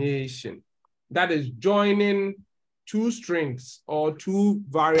 Concatenation. Okay. That is joining 2 strings or 2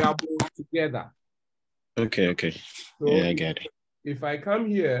 variables together. Okay. So yeah, I get it. If I come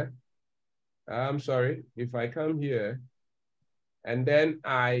here, if I come here and then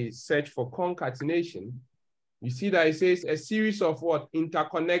I search for concatenation, you see that it says a series of what?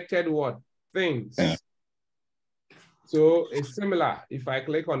 Interconnected what? Things. Yeah. So it's similar. If I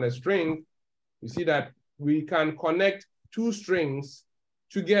click on a string, you see that we can connect 2 strings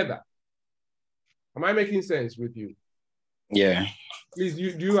together. Am I making sense with you? Yeah. Please,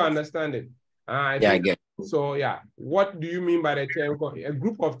 do you understand it? I get it. So yeah, what do you mean by the term? A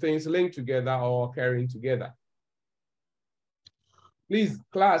group of things linked together or occurring together. Please,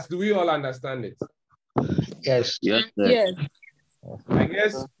 class, do we all understand it? Yes. Yes. I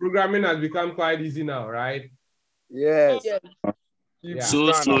guess programming has become quite easy now, right? Yes. Yeah.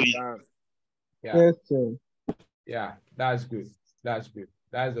 So slowly. Yeah. Yes, sir. Yeah, that's good. That's good.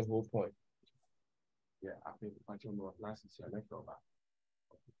 That's the whole point. Yeah, I think more classes here. Let's go back.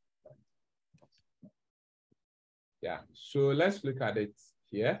 Yeah, so let's look at it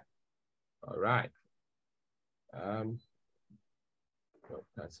here. All right.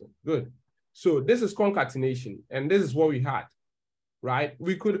 That's it. Good. So this is concatenation, and this is what we had, right?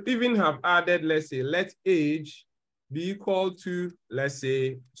 We could even have added, let's say, let age be equal to, let's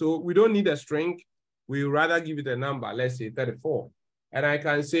say, so we don't need a string. We rather give it a number, let's say 34. And I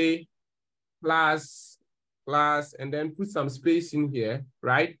can say plus, and then put some space in here,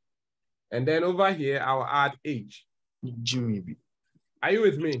 right? And then over here, I'll add age. Are you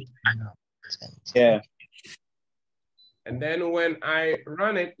with me? Yeah. And then when I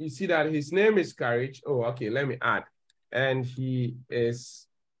run it, you see that his name is Courage. Oh, okay, let me add. And he is,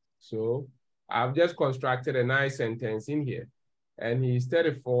 so I've just constructed a nice sentence in here. And he's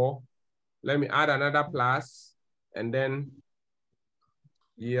 34. Let me add another plus, and then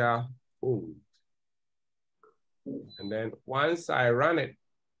year old. And then once I run it,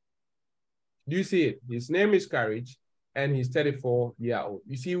 do you see it? His name is Courage, and he's 34-year-old.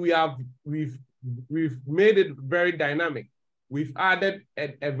 You see, we've made it very dynamic. We've added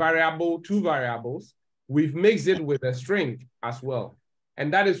a variable, 2 variables. We've mixed it with a string as well.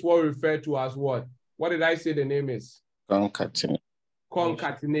 And that is what we refer to as what? What did I say the name is? Concatenation.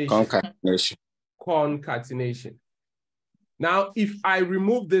 Concatenation. Now, if I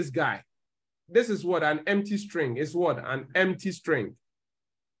remove this guy, this is what? An empty string. It's what? An empty string.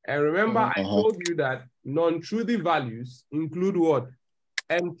 And remember, I told you that non-truthy values include what?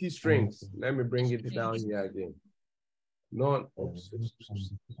 Empty strings. Let me bring it down here again.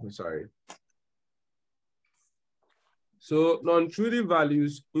 Sorry. So non-truthy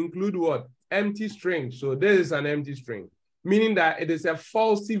values include what? Empty string. So this is an empty string, meaning that it is a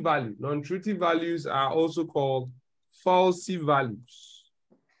falsy value. Non-truthy values are also called falsy values.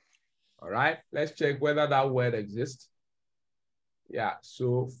 All right, let's check whether that word exists. Yeah,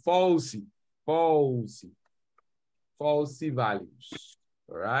 so falsy values.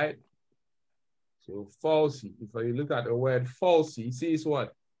 All right. So falsy, if you look at the word falsy, you see it's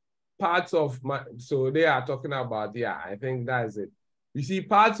what? Parts of, so they are talking about, yeah, I think that is it. You see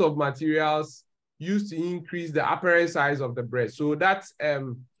parts of materials used to increase the apparent size of the breast. So that's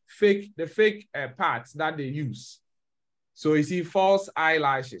the fake parts that they use. So you see false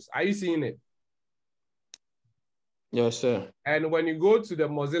eyelashes. Are you seeing it? Yes, sir. And when you go to the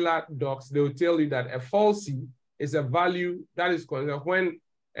Mozilla docs, they'll tell you that a falsy is a value that is considered when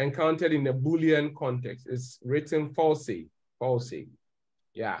encountered in a Boolean context. It's written falsy.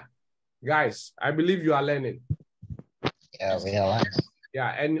 Yeah. Guys, I believe you are learning. Yeah, we are learning.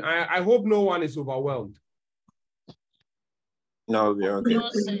 Yeah, and I hope no one is overwhelmed. No, we're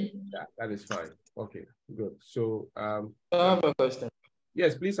okay. Yeah, that is fine. Okay, good. So I have a question.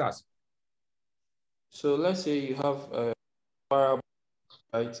 Yes, please ask. So let's say you have a variable,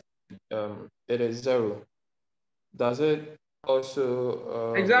 right? It is 0. Does it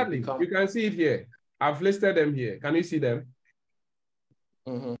also exactly? You can see it here. I've listed them here. Can you see them?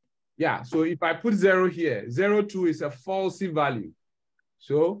 Yeah. So if I put 0 here, 0.2 is a falsy value.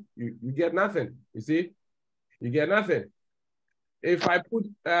 So you get nothing. You see, you get nothing. If I put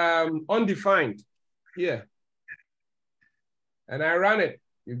undefined here and I run it,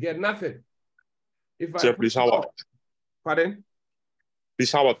 you get nothing. If I please, how about? Pardon?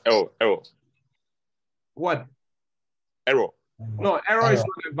 Please, how about error? What? Error. No, error is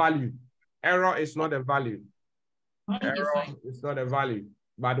not a value. Error is not a value. Error is not a value.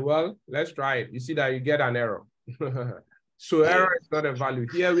 But well, let's try it. You see that you get an error. So error is not a value.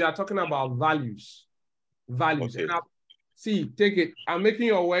 Here we are talking about values. Values. Okay. And see, take it. I'm making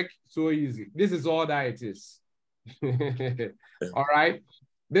your work so easy. This is all that it is. All right.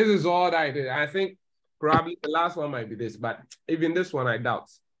 This is all that it is. I think probably the last one might be this, but even this one I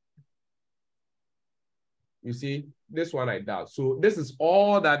doubt. You see, this one I doubt. So this is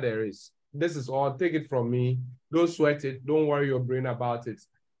all that there is. This is all. Take it from me. Don't sweat it. Don't worry your brain about it.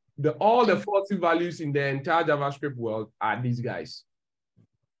 All the falsy values in the entire JavaScript world are these guys.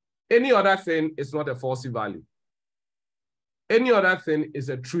 Any other thing is not a falsy value. Any other thing is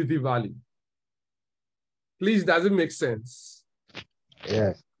a truthy value. Please, does it make sense?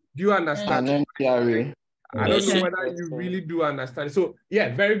 Yes. Do you understand? An empty array. I don't know whether you really do understand. So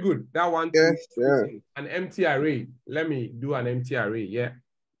yeah, very good. That one too. Yes, an empty array. Let me do an empty array. Yeah.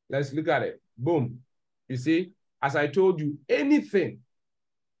 Let's look at it. Boom. You see, as I told you, anything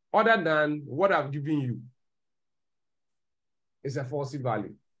other than what I've given you is a falsy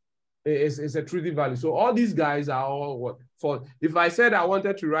value. It's a truthy value. So all these guys are all what? For if I said I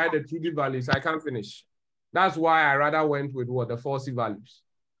wanted to write the truthy values, I can't finish. That's why I rather went with what? The falsy values.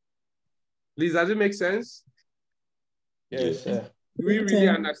 Please, does it make sense? Yes, sir. Do we really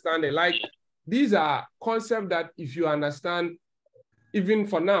understand it? Like, these are concepts that if you understand, even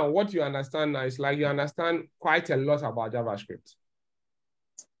for now, what you understand now is like you understand quite a lot about JavaScript.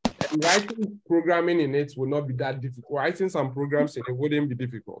 And writing programming in it will not be that difficult. Writing some programs in it wouldn't be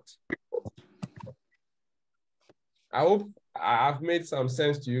difficult. I hope I've made some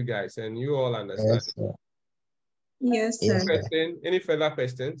sense to you guys and you all understand. Yes, sir. Any further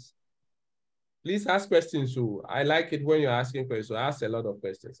questions? Please ask questions. So I like it when you're asking questions. So ask a lot of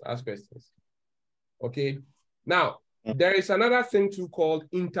questions. Ask questions. Okay. Now, there is another thing too called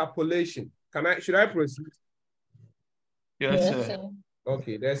interpolation. Should I proceed? Yes, sir.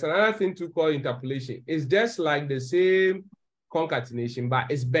 Okay, there's another thing too called interpolation. It's just like the same concatenation, but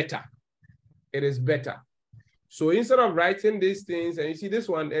it's better. It is better. So instead of writing these things, and you see this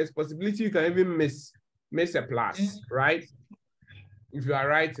one, there's possibility you can even miss a plus, right? If you are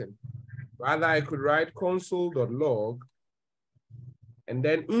writing. Rather, I could write console.log, and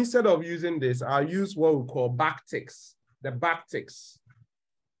then instead of using this, I'll use what we call backticks. The backticks.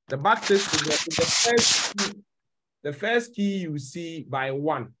 The backticks is the first key you see by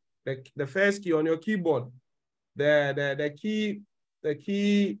 1. The first key on your keyboard. The key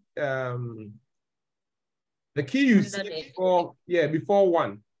you see before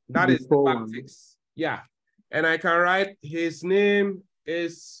 1. That is the backticks. Yeah. And I can write his name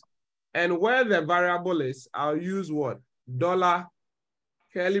is And where the variable is, I'll use what? Dollar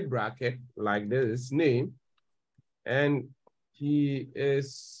curly bracket like this, name. And he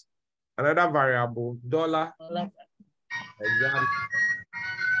is another variable, dollar. Exactly.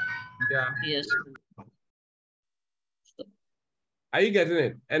 Yeah. Yes. Are you getting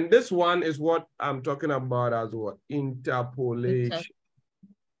it? And this one is what I'm talking about as what? Interpolation.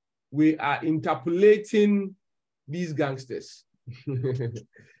 We are interpolating these gangsters,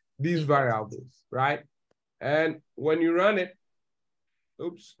 these variables, right? And when you run it,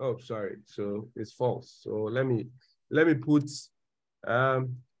 oops, oh, sorry. So it's false. So let me put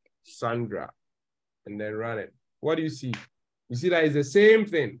Sandra and then run it. What do you see? You see that it's the same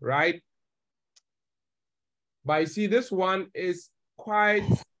thing, right? But you see this one is quite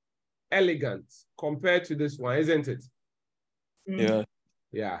elegant compared to this one, isn't it? Yeah.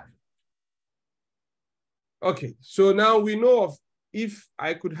 Yeah. Okay, so now we know of if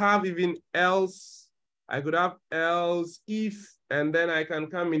I could have even else, I could have else if, and then I can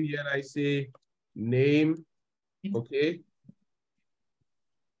come in here and I say name, okay?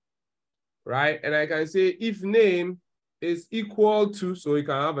 Right, and I can say if name is equal to, so you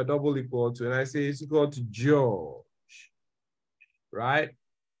can have a double equal to, and I say it's equal to George, right?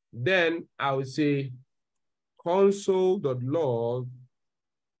 Then I would say console.log.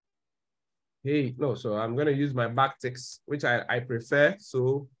 Hey, no, so I'm going to use my backticks, which I prefer.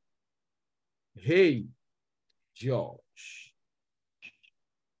 So, hey, George.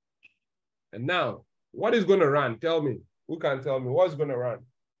 And now, what is going to run? Tell me. Who can tell me what's going to run?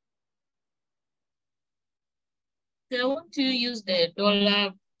 So I want to use the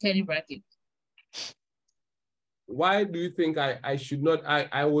dollar curly bracket. Why do you think I should not,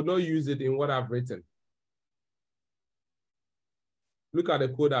 I would not use it in what I've written? Look at the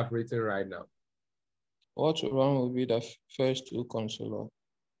code I've written right now. What will run will be the first two console log.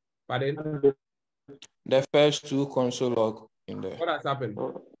 Pardon? The first two console log in there. What has happened?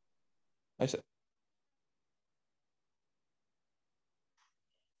 I said.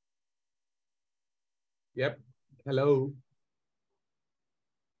 Yep. Hello.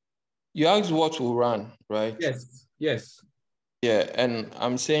 You asked what will run, right? Yes. Yes. Yeah, and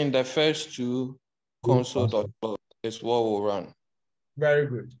I'm saying the first two console.log is what will run. Very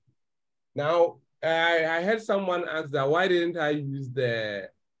good. Now, I heard someone ask that why didn't I use the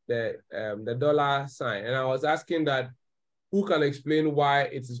dollar sign? And I was asking that who can explain why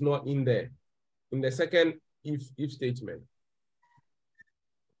it is not in there in the second if statement?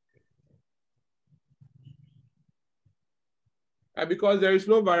 Because there is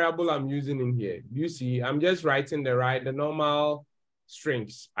no variable I'm using in here. You see, I'm just writing the normal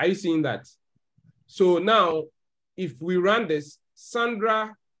strings. Are you seeing that? So now, if we run this,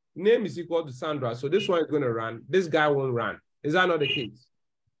 Sandra, name is equal to Sandra. So this one is going to run. This guy won't run. Is that not the case?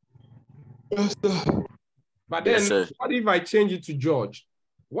 Yes, sir. But then, yes, what if I change it to George?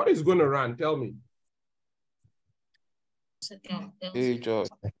 What is going to run? Tell me. Hey, George.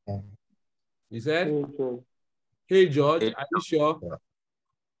 You said? Hey, George, are you sure?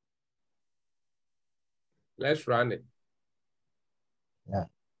 Let's run it.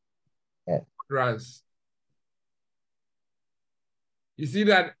 Yeah. Runs. You see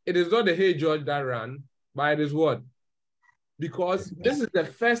that it is not the Hey George that ran, but it is what? Because this is the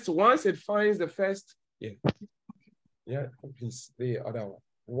first, once it finds the first, yeah, please, the other one.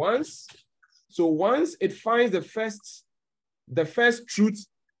 Once it finds the first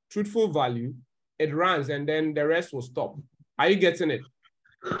truthful value, it runs and then the rest will stop. Are you getting it?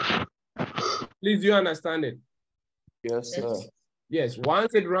 Please, do you understand it? Yes, sir. Yes,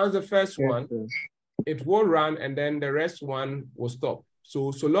 once it runs the first one, it will run and then the rest one will stop.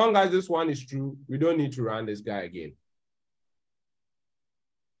 So long as this one is true, we don't need to run this guy again.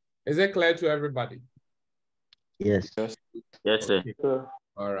 Is it clear to everybody? Yes. Yes, sir. Okay.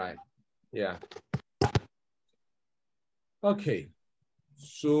 All right. Yeah. Okay.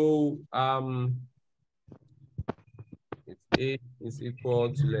 So if A is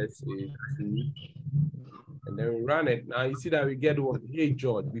equal to, let's say, 2, and then we run it. Now you see that we get what? Hey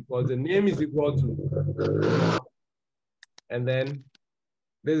George, because the name is equal to, and then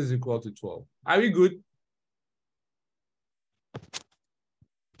this is equal to 12. Are we good?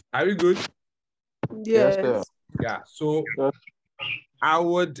 Are we good? Yes. Yeah. So I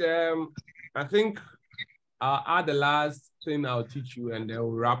would, I think I'll add the last thing I'll teach you and then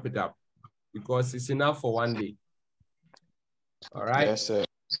we'll wrap it up because it's enough for one day. All right. Yes, sir.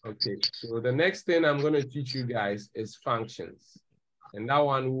 Okay. So the next thing I'm going to teach you guys is functions. And that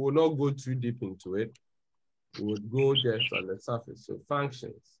one, we will not go too deep into it. We would go just on the surface. So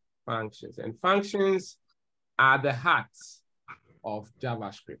functions. And functions are the heart of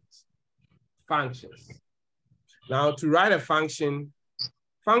JavaScript. functions. Now, to write a function,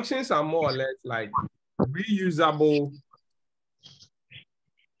 functions are more or less like reusable,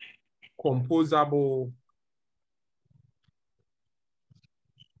 composable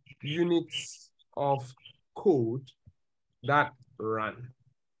units of code that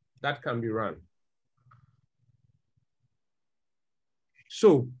can be run.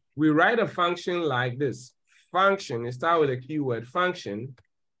 So we write a function like this. Function, you start with a keyword function,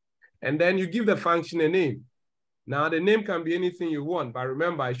 and then you give the function a name. Now the name can be anything you want, but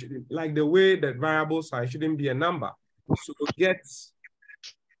remember, I shouldn't, like the way that variables are, it shouldn't be a number. So get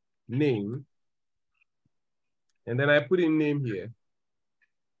name, and then I put in name here.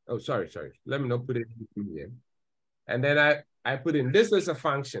 Oh, sorry. Let me not put it in here. And then I put in, this is a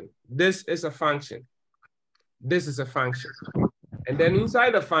function. This is a function. This is a function. And then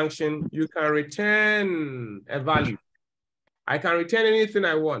inside the function, you can return a value. I can return anything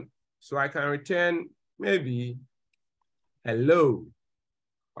I want. So I can return maybe hello.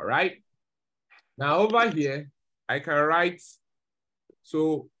 All right. Now over here, I can write.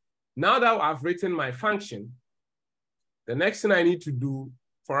 So now that I've written my function, the next thing I need to do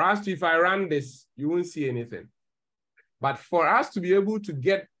for us to, if I run this, you won't see anything. But for us to be able to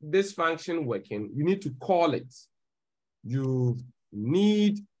get this function working, you need to call it. You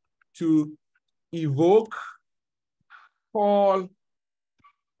need to evoke, call,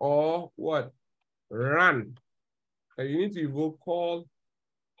 or what? Run. So you need to evoke, call,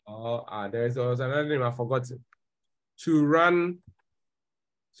 there was another name I forgot it. To run,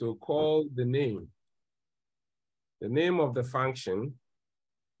 so call the name of the function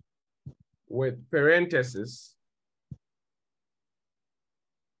with parentheses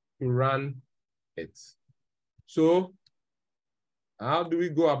to run it. So how do we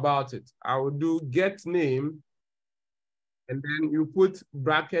go about it? I will do get name, and then you put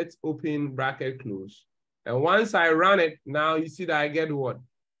bracket open, bracket close. And once I run it, now you see that I get what?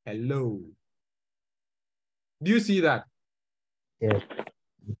 Hello. Do you see that? Yes.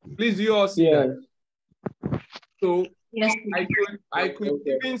 Please, do you all see that? So yes, I could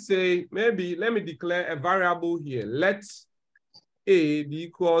even say, maybe let me declare a variable here. Let A be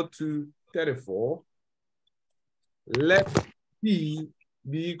equal to 34. Let B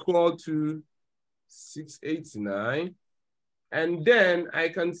be equal to 689. And then I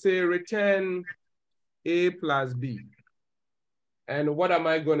can say return A plus B. And what am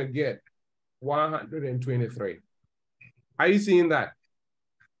I going to get? 123. Are you seeing that?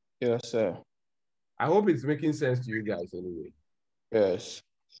 Yes, sir. I hope it's making sense to you guys anyway. Yes.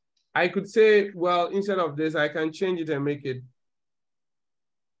 I could say, well, instead of this, I can change it and make it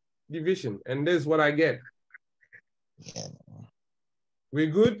division. And this is what I get. Yeah. We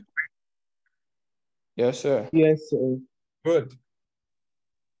good? Yes, sir. Yes, sir. Good.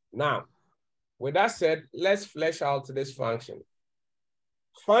 Now, with that said, let's flesh out this function.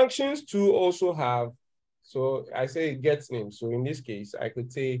 Functions too also have, so I say it gets name. So in this case, I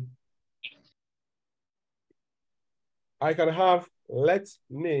could say, I can have let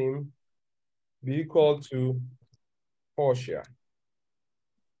name be equal to Portia.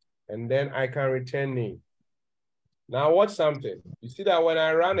 And then I can return name. Now watch something. You see that when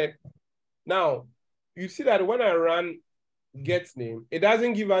I run it, now you see that when I run get name, it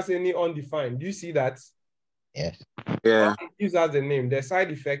doesn't give us any undefined. Do you see that? Yes. Yeah. It gives us the name. The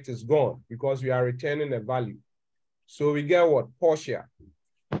side effect is gone because we are returning a value. So we get what? Portia.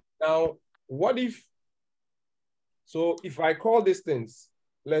 Now, what if, so if I call these things,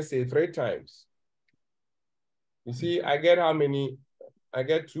 let's say 3 times, you see, I get how many? I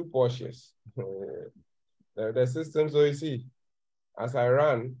get 2 Porsches. The system, so you see, as I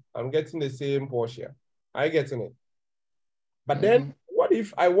run, I'm getting the same Porsche. I getting it. But then what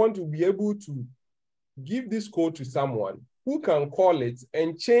if I want to be able to give this code to someone who can call it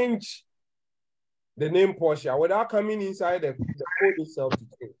and change the name Porsche without coming inside the code itself to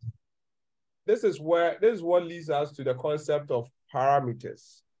change? This is what leads us to the concept of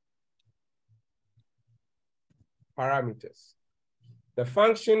parameters. Parameters. The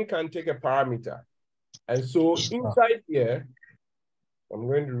function can take a parameter. And so inside here, I'm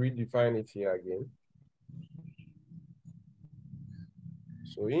going to redefine it here again.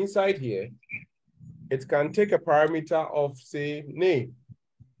 So inside here, it can take a parameter of, say, name.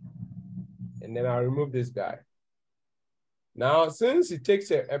 And then I'll remove this guy. Now, since it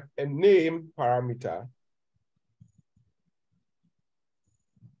takes a name parameter,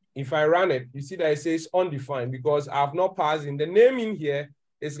 if I run it, you see that it says undefined because I've not passed in. The name in here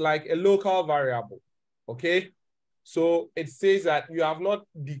is like a local variable, okay? So it says that you have not,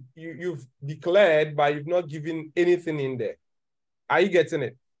 you've declared, but you've not given anything in there. Are you getting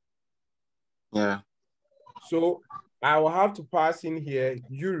it? Yeah. So I will have to pass in here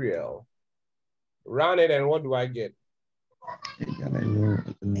Uriel, run it, and what do I get?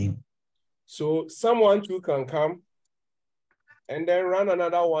 Name. So someone too can come and then run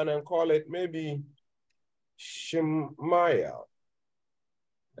another one and call it maybe Shemael.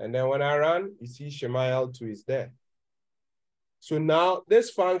 And then when I run, you see Shemael 2 is there. So now this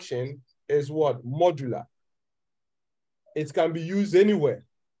function is what? Modular. It can be used anywhere.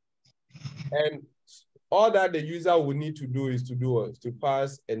 And all that the user will need to do is to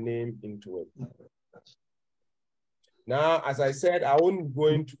pass a name into it. Now, as I said, I won't go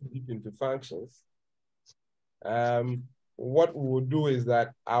into deep into functions. What we will do is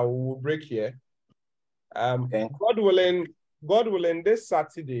that I will break here. Okay. God willing, this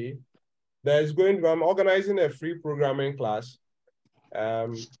Saturday, I'm organizing a free programming class.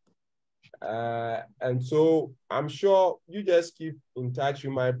 And so I'm sure you just keep in touch.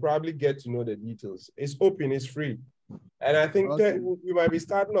 You might probably get to know the details. It's open, it's free. And I think we might be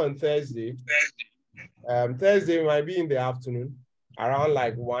starting on Thursday. Thursday might be in the afternoon, around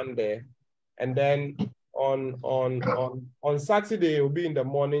like 1 there. And then on Saturday, it will be in the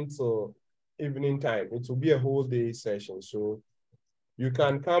morning till evening time. It will be a whole day session. So you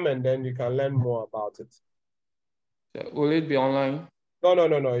can come and then you can learn more about it. Will it be online? No.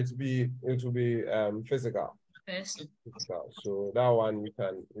 It will be physical. Physical. So that one you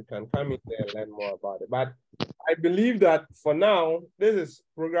can come in there and learn more about it. But I believe that for now, this is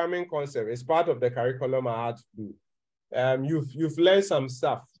programming concept. It's part of the curriculum I had to do. You've learned some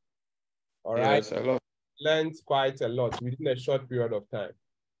stuff. All right. Yes, a lot. Learned quite a lot within a short period of time.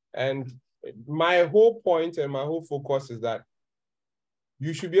 And my whole point and my whole focus is that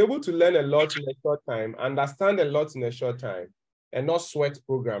you should be able to learn a lot in a short time, understand a lot in a short time, and not sweat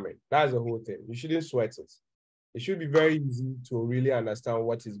programming. That's the whole thing. You shouldn't sweat it. It should be very easy to really understand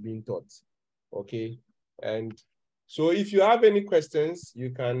what is being taught. Okay. And so if you have any questions,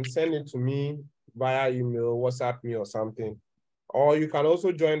 you can send it to me via email, WhatsApp me or something. Or you can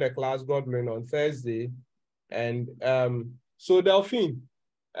also join the class, God willing, on Thursday. And so Delphine,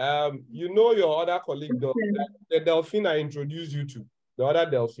 you know your other colleague, the Delphine I introduced you to, the other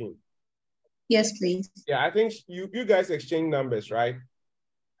Delphine. Yes, please. Yeah, I think you guys exchange numbers, right?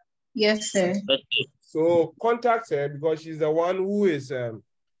 Yes, sir. So contact her because she's the one who is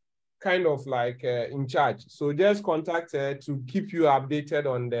kind of like in charge. So just contact her to keep you updated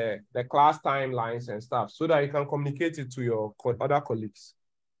on the class timelines and stuff so that you can communicate it to your other colleagues,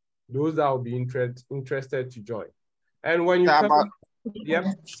 those that will be interested to join. And when you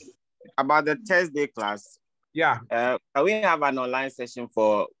about the Thursday class, yeah, can we have an online session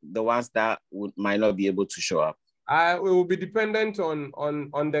for the ones that might not be able to show up? It will be dependent on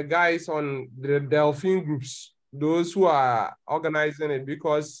the guys on the Delphine groups, those who are organizing it,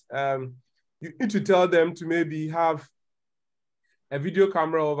 because you need to tell them to maybe have a video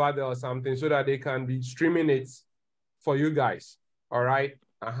camera over there or something so that they can be streaming it for you guys. All right.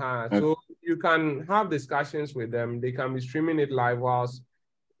 So you can have discussions with them. They can be streaming it live whilst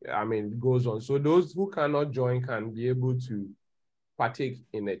it goes on. So those who cannot join can be able to partake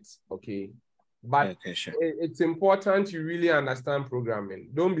in it. Okay. But sure. It's important you really understand programming.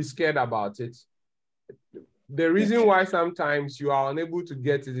 Don't be scared about it. The reason why sometimes you are unable to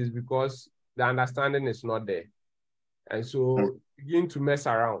get it is because the understanding is not there. And so you begin to mess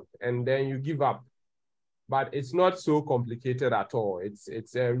around and then you give up. But it's not so complicated at all. It's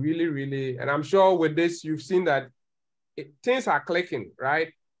really, really, and I'm sure with this, you've seen that things are clicking,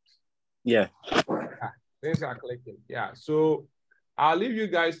 right? Yeah. Things are clicking. Yeah. So I'll leave you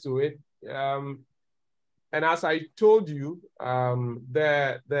guys to it. And as I told you, let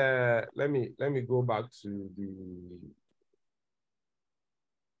me go back to the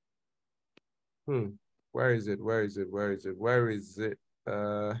where is it?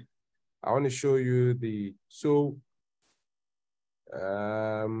 I want to show you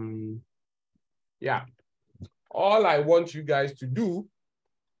yeah. All I want you guys to do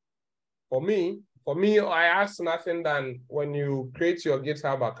for me, I ask nothing than when you create your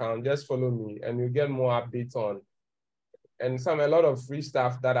GitHub account, just follow me and you get more updates on and a lot of free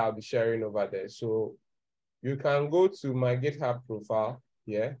stuff that I'll be sharing over there. So you can go to my GitHub profile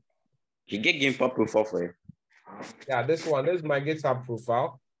here. You get GitHub profile for you. Yeah, this is my GitHub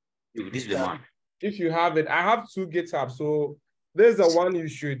profile. This is the man. If you have it, I have 2 GitHub. So there's the one you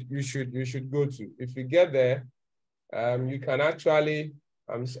should go to. If you get there, you can actually,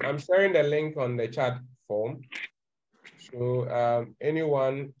 I'm sharing the link on the chat form. So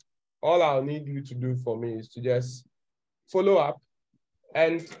anyone, all I'll need you to do for me is to just follow up,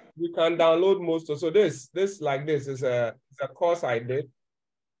 and you can download most of. So this is a course I did,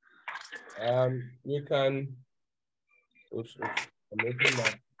 You can, oops, I'm opening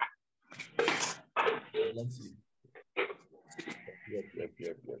up. Let's see. Yep.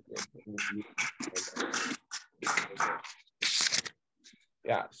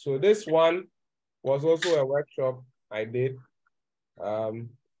 Yeah, so this one was also a workshop I did.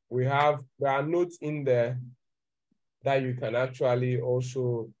 There are notes in there that you can actually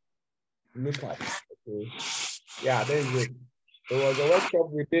also look at. Okay. Yeah, there is it. It was a workshop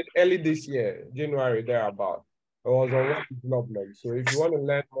we did early this year, January, thereabout. It was on web development. So if you want to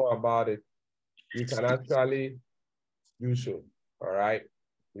learn more about it, you can actually do so. All right.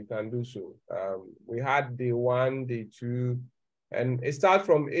 You can do so. We had day 1, day 2, and it starts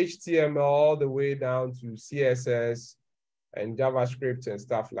from HTML all the way down to CSS and JavaScript and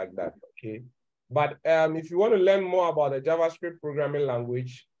stuff like that. Okay. But if you want to learn more about the JavaScript programming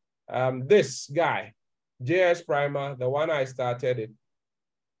language, this guy, JS Primer, the one I started,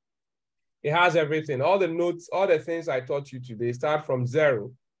 it has everything. All the notes, all the things I taught you today start from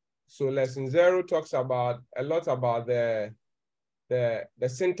 0. So lesson 0 talks about a lot about the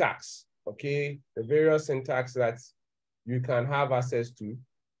syntax, okay? The various syntax that you can have access to.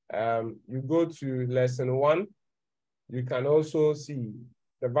 You go to lesson 1, you can also see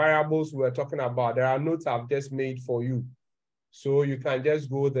the variables we're talking about. There are notes I've just made for you. So you can just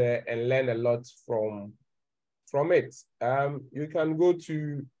go there and learn a lot from it. You can go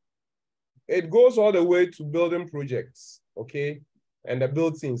to, it goes all the way to building projects, okay? And the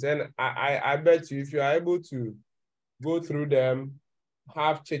build-ins. And I bet you if you are able to go through them,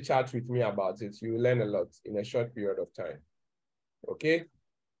 have chit chat with me about it, you will learn a lot in a short period of time, okay?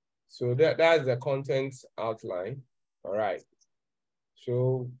 So that's the content outline, all right.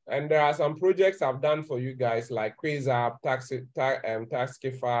 So, and there are some projects I've done for you guys like QuizApp,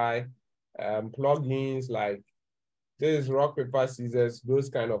 Taskify, plugins like this is rock, paper, scissors, those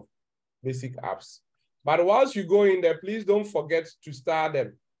kind of basic apps. But once you go in there, please don't forget to star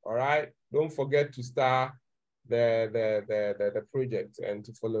them, all right? Don't forget to star the project and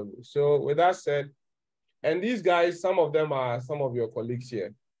to follow me. So with that said, and these guys, some of them are some of your colleagues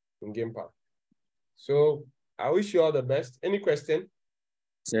here in GamePad. So I wish you all the best. Any question?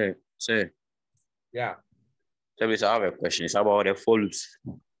 Sir. Yeah. So I have a question. It's about the for loops.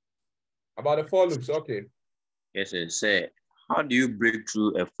 About the for loops, okay. Yes, sir. Sir, how do you break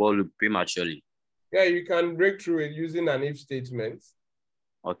through a for loop prematurely? Yeah, you can break through it using an if statement.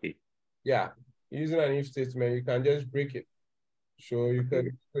 Okay. Yeah, using an if statement, you can just break it. So you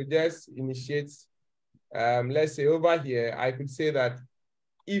could just initiate, let's say over here, I could say that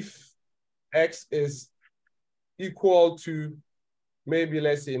if X is equal to maybe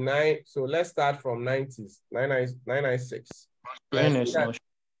let's say 9, so let's start from 996.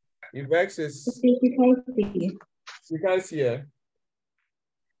 If X is, you can see here.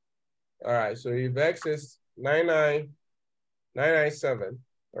 All right, so if X is 997,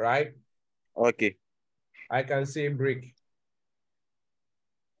 right? Okay. I can say break.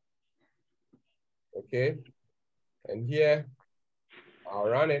 Okay, and here I'll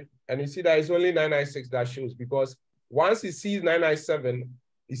run it. And you see that it's only 996 that shows because once it sees 997,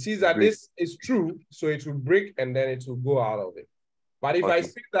 it sees that this is true, so it will break and then it will go out of it. But if I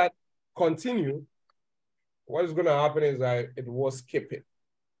see that continue, what is going to happen is that it will skip it.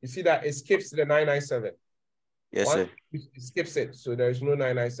 You see that it skips the 997. Yes, once sir. it skips it, so there's no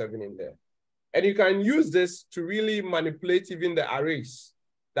 997 in there. And you can use this to really manipulate even the arrays.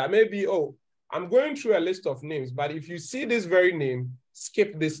 That may be, oh, I'm going through a list of names, but if you see this very name,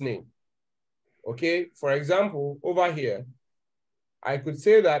 skip this name. Okay, for example, over here, I could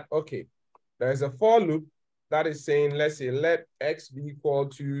say that, okay, there's a for loop that is saying, let's say, let X be equal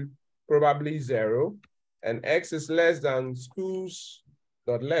to probably 0, and X is less than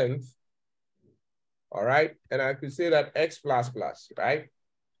schools.length. All right, and I could say that X plus plus, right?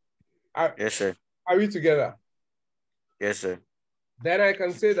 Yes, sir. Are we together? Yes, sir. Then I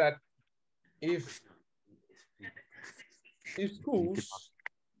can say that if schools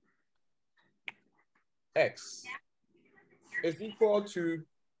X is equal to,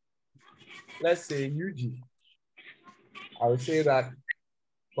 let's say, UG, I will say that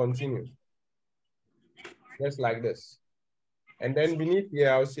continue, just like this. And then beneath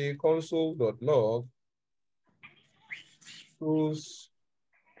here, I'll say console.log schools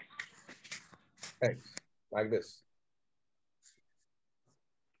X, like this.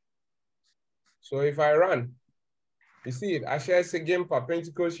 So if I run, you see it, I share a game for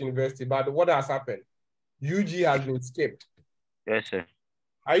Pentecost University, but what has happened? UG has been skipped. Yes, sir.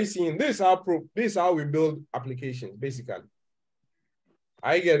 Are you seeing this? This is how we build applications, basically.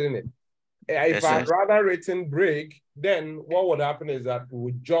 Are you getting it? If Yes, I'd rather written break, then what would happen is that we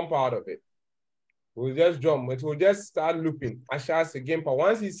would jump out of it. We'll just jump. It will just start looping. Ashas again, but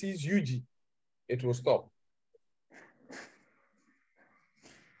once he sees UG, it will stop.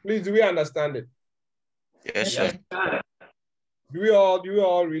 Please, do we understand it? Yes, sir. Do we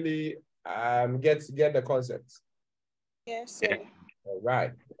all really get the concept? Yes, sir. All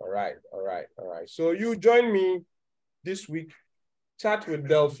right. So you join me this week. Chat with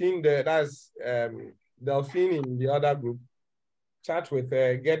Delphine. That's Delphine in the other group. Chat with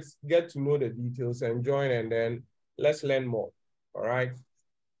her. Get to know the details and join, and then let's learn more. All right.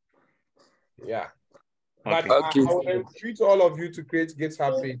 Yeah. But I will entreat all of you to create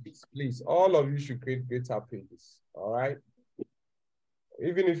GitHub pages, please. All of you should create GitHub pages. All right.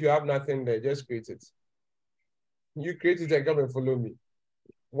 Even if you have nothing there, just create it. You create it and come and follow me.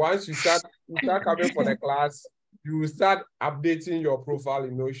 Once you start coming for the class, you will start updating your profile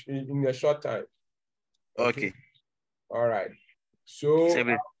in a short time. Okay. All right. So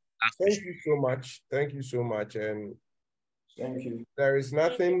thank you so much. Thank you so much. And Thank you. there is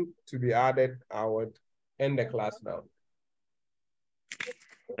nothing to be added. I would end the class now.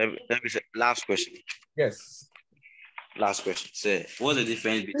 Let me say, last question. Yes. Last question. Say, what's the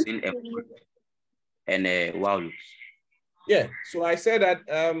difference between a and a while loop? Yeah, so I said that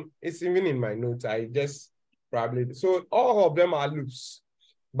it's even in my notes. I just probably, so all of them are loops,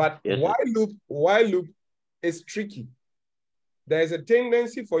 but Yes, while loop is tricky. There's a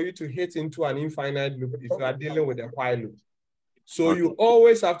tendency for you to hit into an infinite loop if you are dealing with a while loop. So you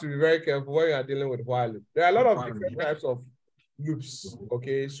always have to be very careful when you are dealing with while loop. There are a lot of different types of loops,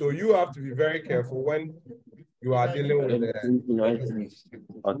 okay? So you have to be very careful when you are dealing with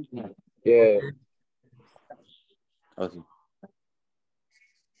yeah. Okay.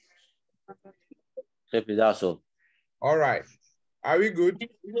 That's all. All right. Are we good?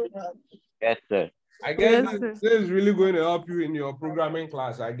 Yes, sir. I guess this is really going to help you in your programming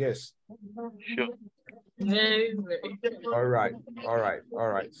class, I guess. Sure. Very, very. All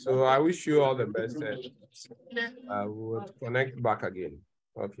right. So I wish you all the best. I will connect back again.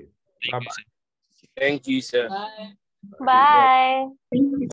 Okay. Bye-bye. Thank you, sir. Bye. Bye.